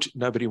export,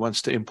 nobody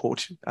wants to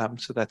import.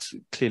 So that's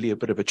clearly a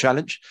bit of a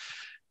challenge.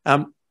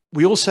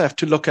 We also have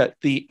to look at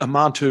the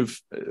amount of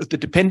the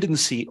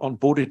dependency on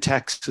border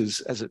taxes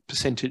as a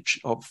percentage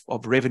of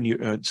revenue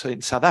earned. So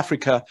in South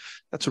Africa,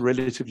 that's a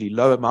relatively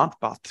low amount,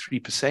 about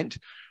 3%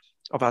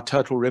 of our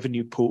total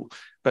revenue pool.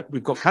 But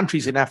we've got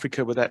countries in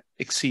Africa where that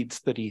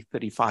exceeds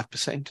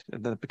 35%,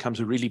 and then it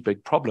becomes a really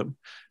big problem.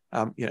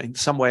 In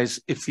some ways,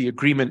 if the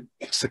agreement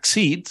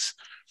succeeds,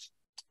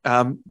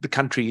 the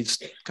countries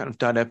kind of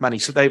don't have money.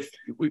 So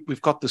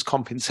we've got this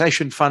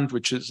compensation fund,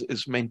 which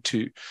is meant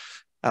to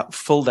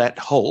fill that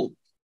hole.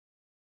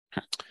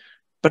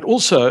 But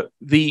also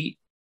the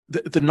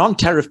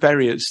non-tariff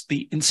barriers,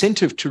 the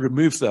incentive to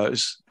remove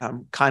those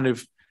kind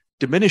of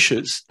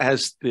diminishes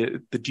as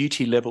the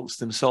duty levels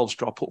themselves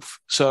drop off.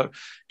 So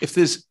if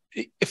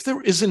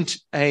there isn't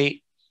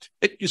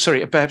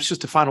perhaps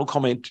just a final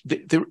comment,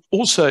 there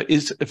also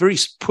is a very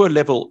poor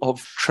level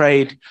of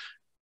trade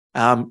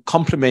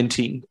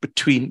complementing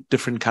between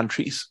different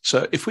countries.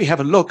 So if we have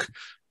a look,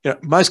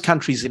 most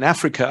countries in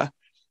Africa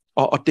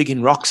are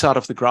digging rocks out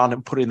of the ground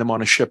and putting them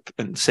on a ship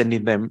and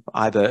sending them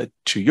either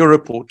to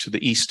Europe or to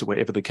the East or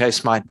wherever the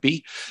case might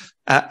be.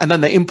 And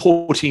then they're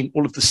importing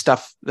all of the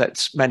stuff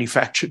that's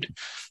manufactured.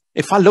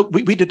 If I look,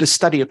 we did a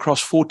study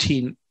across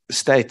 14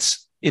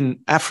 states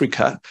in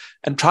Africa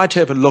and tried to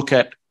have a look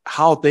at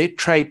how their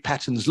trade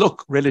patterns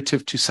look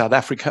relative to South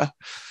Africa.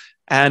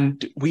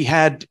 And we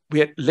had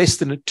less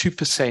than a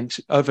 2%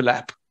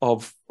 overlap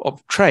of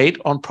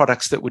trade on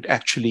products that would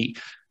actually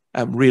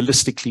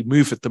realistically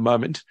move at the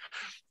moment.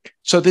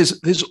 So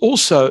there's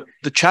also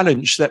the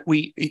challenge that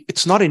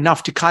it's not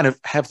enough to kind of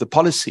have the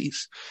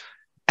policies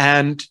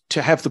and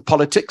to have the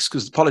politics,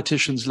 because the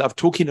politicians love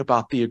talking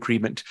about the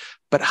agreement,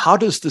 but how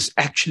does this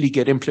actually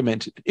get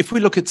implemented? If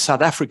we look at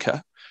South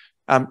Africa,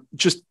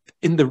 just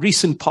in the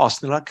recent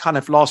past, in the kind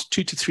of last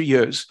 2 to 3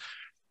 years,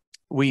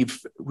 we've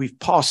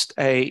passed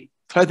a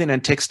clothing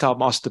and textile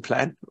master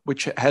plan,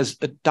 which has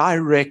a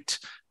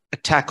direct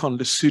attack on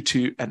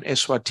Lesotho and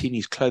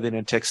Eswatini's clothing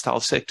and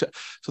textile sector.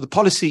 So the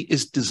policy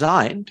is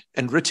designed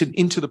and written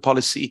into the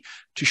policy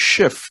to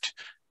shift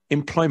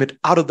employment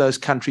out of those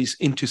countries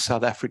into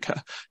South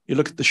Africa. You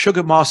look at the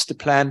sugar master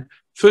plan,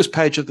 first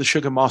page of the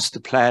sugar master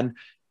plan,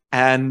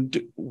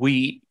 and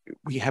we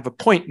have a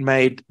point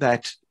made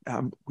that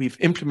we've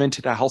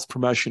implemented our health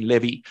promotion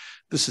levy.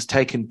 This has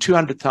taken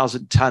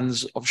 200,000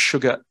 tons of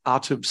sugar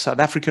out of South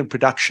African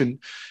production.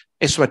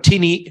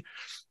 Eswatini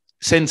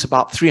sends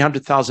about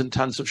 300,000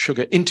 tons of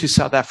sugar into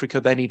South Africa.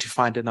 They need to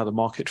find another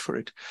market for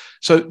it.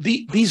 So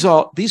these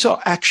are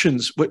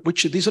actions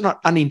these are not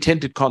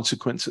unintended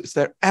consequences.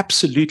 They're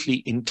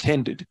absolutely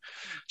intended.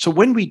 So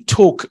when we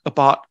talk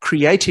about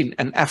creating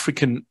an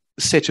African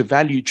set of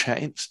value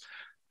chains,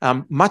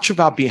 much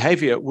of our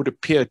behavior would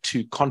appear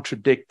to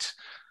contradict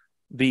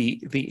the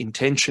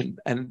intention.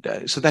 And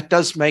so that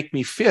does make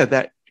me fear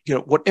that,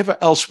 whatever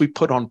else we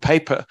put on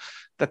paper,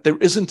 that there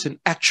isn't an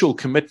actual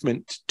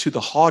commitment to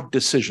the hard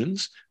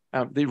decisions.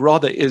 There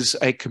rather is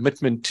a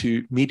commitment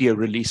to media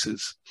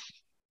releases.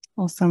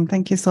 Awesome.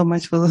 Thank you so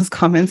much for those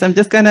comments. I'm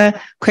just going to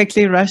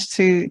quickly rush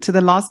to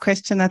the last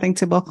question. I think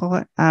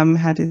Tebogo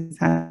had his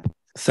hand.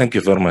 Thank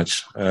you very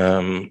much.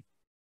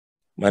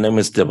 My name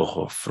is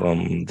Tebogo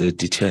from the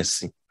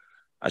DTIC.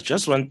 I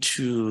just want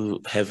to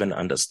have an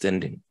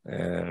understanding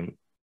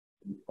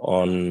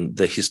on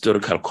the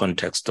historical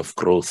context of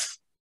growth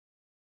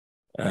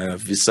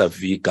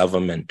vis-a-vis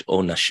government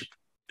ownership,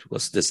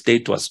 because the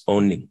state was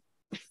owning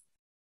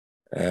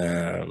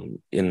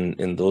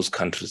in those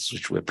countries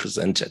which were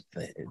presented.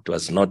 It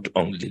was not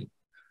only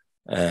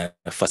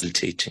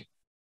facilitating.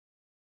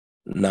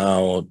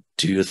 Now,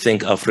 do you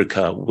think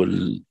Africa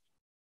will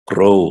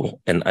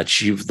grow and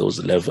achieve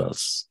those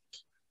levels,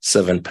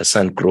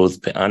 7%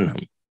 growth per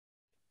annum,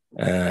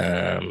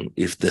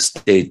 if the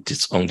state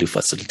is only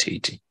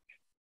facilitating?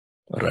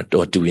 Right?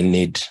 Or do we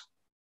need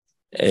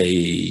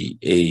a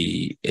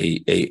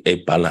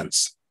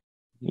balance,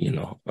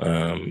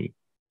 and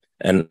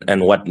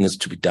what needs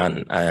to be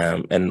done?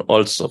 And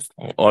also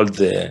all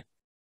the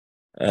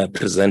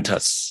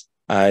presenters,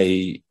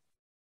 I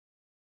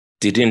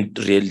didn't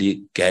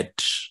really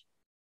get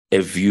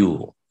a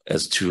view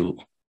as to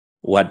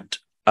what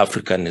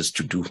Africa needs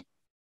to do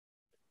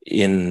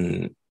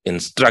in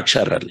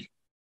structurally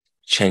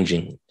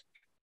changing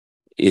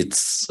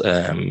its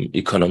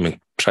economic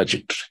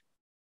trajectory,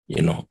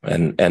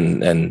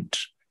 and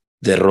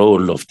the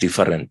role of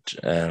different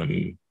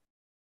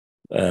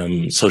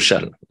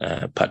social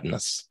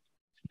partners.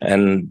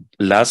 And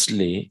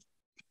lastly,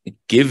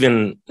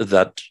 given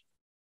that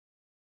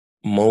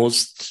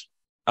most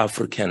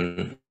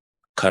African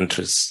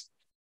countries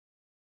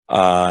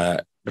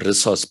are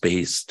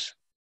resource-based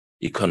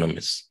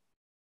economies,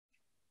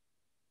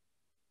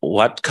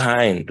 what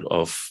kind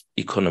of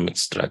economic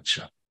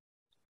structure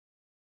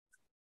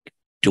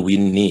do we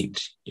need,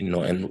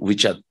 and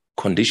which are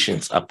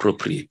conditions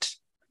appropriate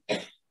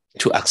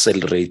to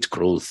accelerate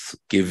growth,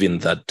 given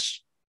that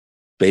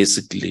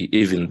basically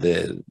even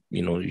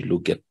you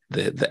look at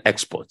the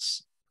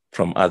exports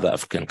from other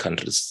African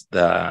countries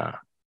that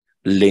are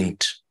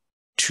linked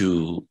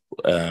to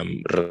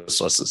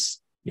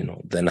resources,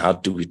 then how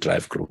do we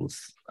drive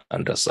growth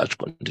under such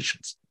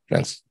conditions?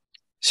 Thanks.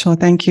 Sure,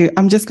 thank you.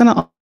 I'm just going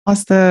to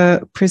ask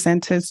the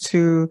presenters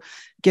to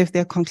give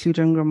their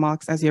concluding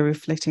remarks as you're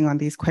reflecting on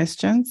these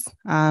questions. So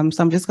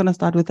I'm just going to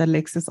start with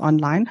Alexis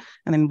online,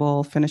 and then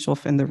we'll finish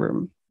off in the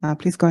room.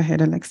 Please go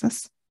ahead,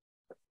 Alexis.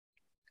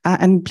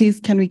 And please,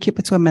 can we keep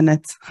it to a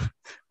minute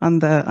on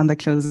the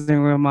closing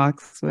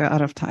remarks? We're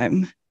out of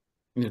time.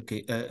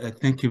 Okay,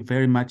 thank you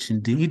very much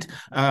indeed.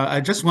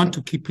 I just want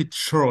to keep it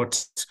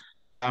short,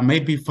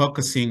 maybe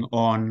focusing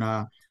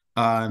on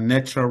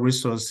natural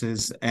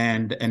resources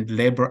and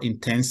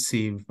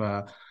labor-intensive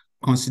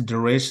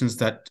considerations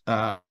that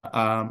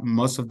are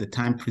most of the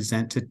time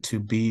presented to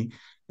be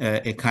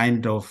a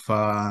kind of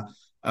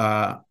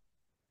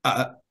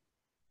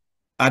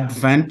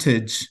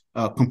advantage,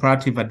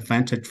 comparative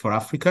advantage for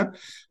Africa.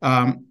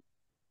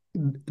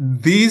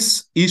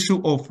 This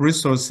issue of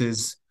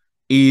resources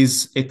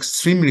is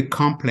extremely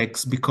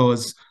complex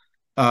because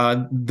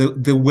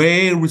the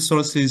way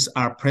resources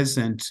are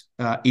present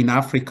in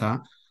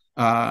Africa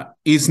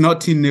is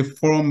not in a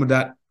form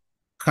that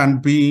can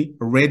be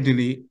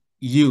readily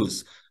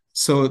used.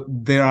 So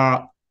there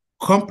are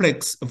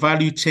complex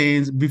value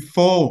chains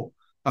before,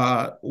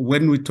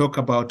 when we talk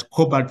about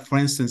cobalt, for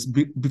instance,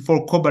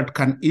 before cobalt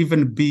can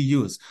even be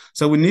used.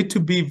 So we need to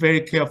be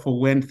very careful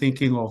when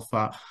thinking of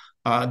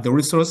the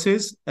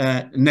resources.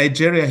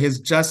 Nigeria has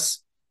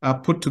just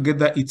put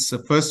together its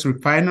first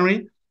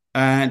refinery,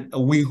 and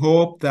we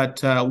hope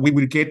that we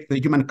will get the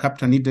human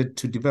capital needed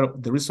to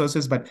develop the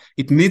resources, but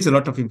it needs a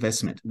lot of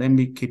investment. Let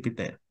me keep it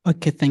there.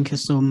 Okay, thank you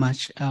so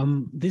much.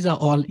 These are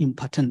all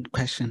important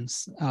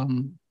questions.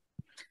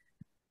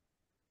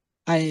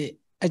 I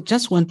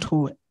just want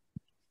to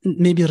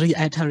maybe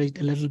reiterate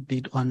a little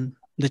bit on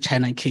the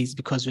China case,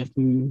 because we've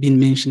been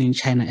mentioning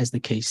China as the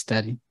case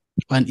study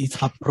on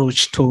its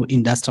approach to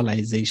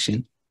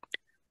industrialization.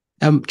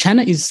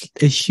 China is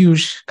a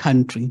huge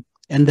country,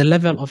 and the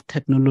level of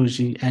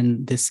technology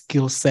and the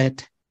skill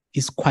set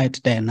is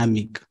quite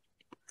dynamic.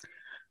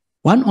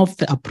 One of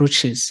the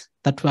approaches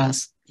that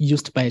was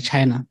used by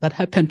China that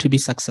happened to be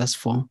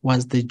successful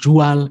was the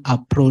dual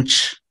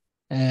approach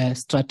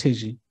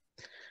strategy.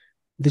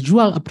 The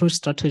dual approach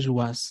strategy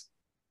was,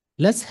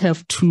 let's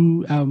have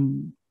two,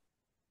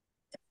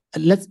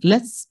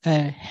 let's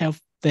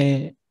have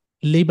the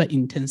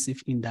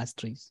labor-intensive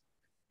industries.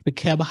 We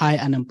have a high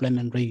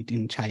unemployment rate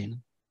in China.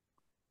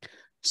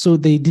 So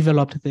they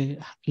developed the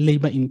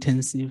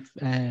labor-intensive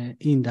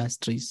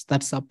industries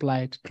that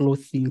supplied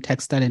clothing,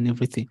 textile, and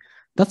everything.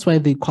 That's why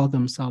they call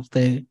themselves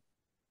the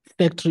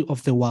factory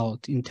of the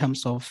world in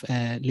terms of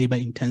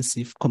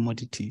labor-intensive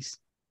commodities.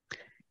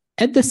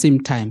 At the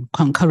same time,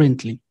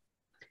 concurrently,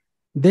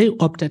 they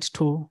opted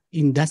to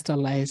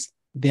industrialize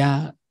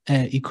their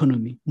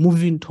economy,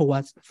 moving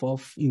towards the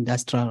fourth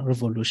industrial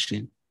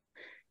revolution.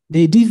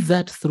 They did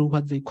that through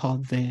what they call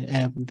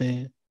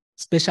the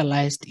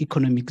specialized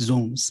economic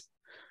zones.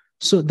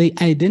 So they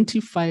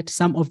identified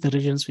some of the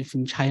regions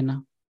within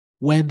China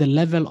where the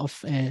level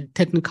of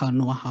technical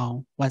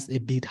know-how was a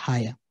bit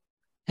higher.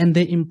 And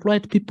they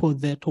employed people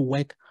there to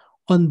work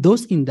on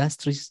those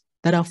industries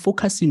that are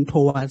focusing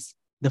towards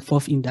the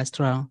fourth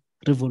industrial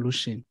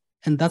revolution.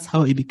 And that's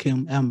how it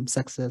became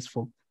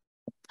successful.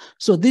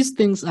 So these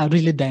things are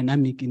really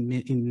dynamic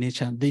in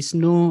nature. There's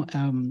no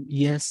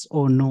yes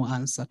or no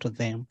answer to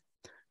them.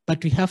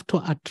 But we have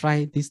to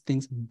try these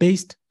things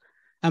based,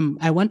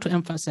 I want to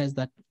emphasize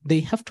that they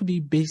have to be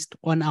based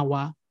on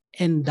our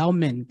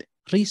endowment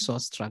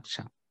resource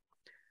structure.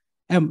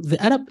 The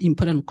other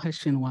important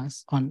question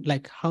was on,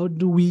 like, how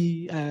do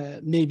we,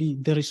 maybe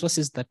the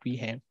resources that we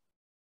have.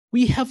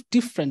 We have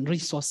different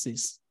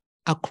resources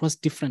across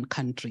different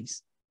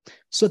countries.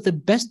 So the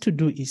best to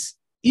do is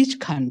each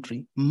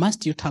country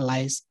must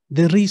utilize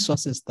the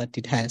resources that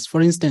it has. For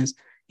instance,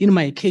 in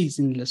my case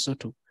in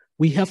Lesotho,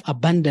 we have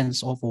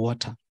abundance of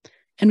water,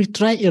 and we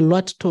try a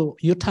lot to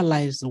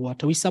utilize the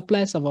water. We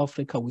supply South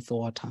Africa with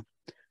water.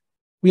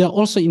 We are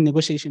also in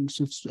negotiations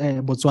with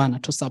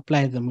Botswana to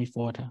supply them with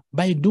water.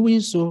 By doing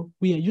so,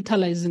 we are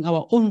utilizing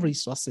our own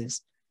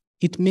resources.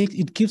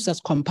 It gives us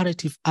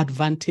comparative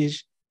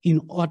advantage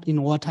in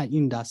water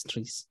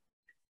industries.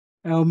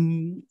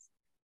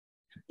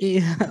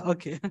 Yeah,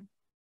 okay.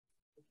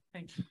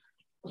 Thank you.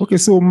 Okay,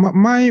 so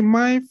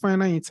my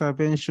final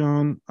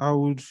intervention,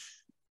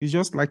 is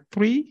just like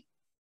 3.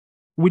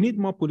 We need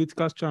more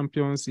political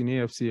champions in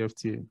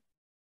AFCFTA,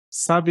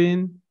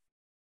 serving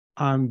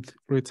and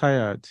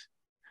retired.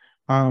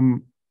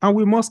 And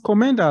we must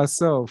commend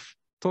ourselves.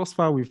 Thus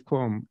far we've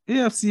come.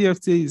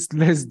 AFCFTA is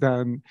less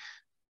than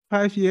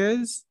 5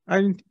 years.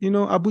 And,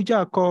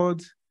 Abuja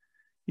Accord,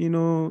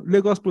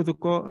 Lagos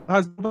Protocol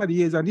has over the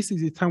years, and this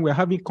is the time we're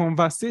having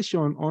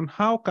conversation on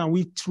how can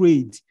we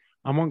trade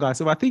among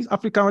ourselves. I think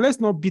Africa, let's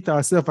not beat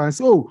ourselves and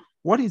say, oh,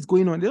 what is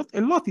going on?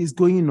 A lot is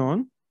going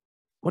on,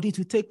 but it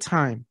will take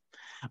time.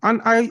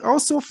 And I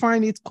also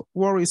find it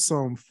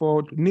worrisome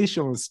for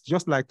nations,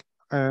 just like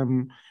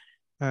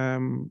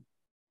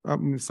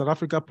South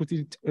Africa put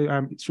it,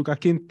 sugar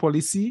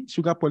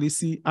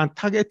policy, and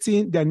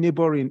targeting their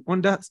neighboring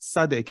under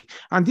SADC.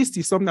 And this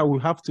is something that we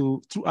have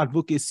to, through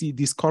advocacy,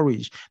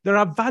 discourage. There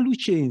are value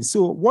chains.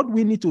 So what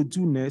we need to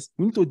do next,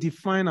 we need to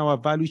define our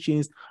value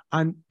chains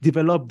and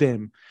develop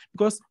them.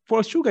 Because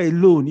for sugar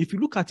alone, if you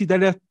look at it,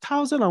 there are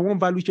 1,001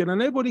 value chains,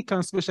 and everybody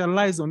can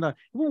specialize on that.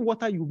 Even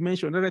water you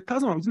mentioned, there are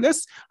 1,000.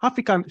 Let's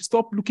African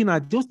stop looking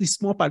at just the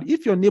small part.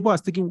 If your neighbor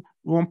has taken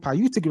one part,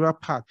 you take the other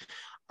part.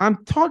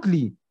 And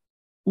thirdly,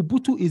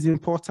 Ubuntu is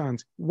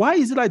important. Why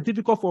is it like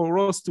difficult for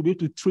us to be able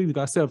to trade with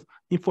ourselves?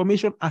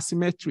 Information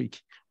asymmetric.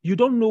 You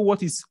don't know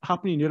what is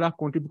happening in the other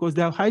country because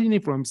they are hiding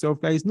it from themselves.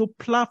 There is no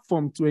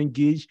platform to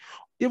engage.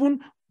 Even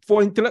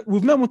for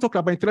we've never talked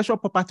about intellectual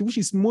property, which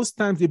is most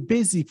times the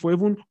basic for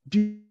even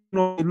a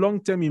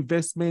long-term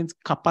investment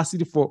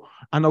capacity for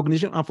an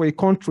organization and for a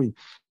country.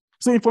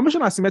 So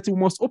information asymmetry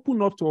must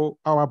open up to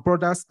our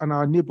brothers and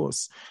our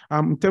neighbors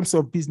in terms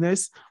of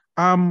business.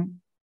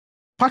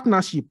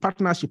 Partnership.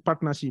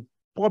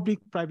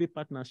 public-private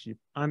partnership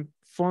and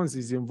funds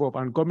is involved,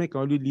 and government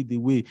can only lead the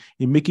way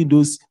in making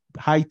those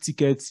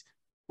high-ticket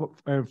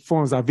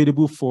funds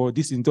available for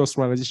this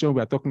industrialization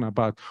we are talking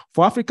about.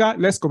 For Africa,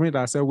 let's commit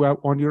ourselves. We are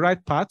on the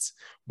right path,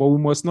 but we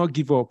must not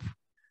give up.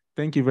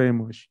 Thank you very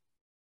much.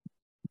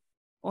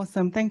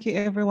 Awesome. Thank you,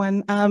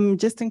 everyone.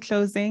 Just in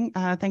closing,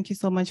 thank you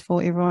so much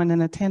for everyone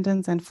in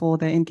attendance and for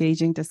the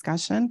engaging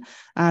discussion.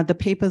 The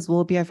papers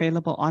will be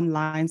available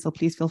online, so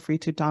please feel free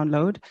to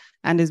download.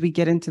 And as we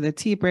get into the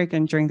tea break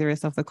and during the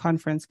rest of the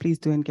conference, please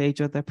do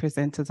engage with the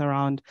presenters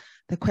around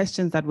the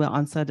questions that were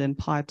answered in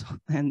part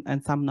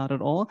and some not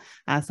at all.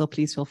 So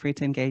please feel free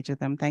to engage with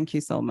them. Thank you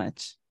so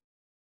much.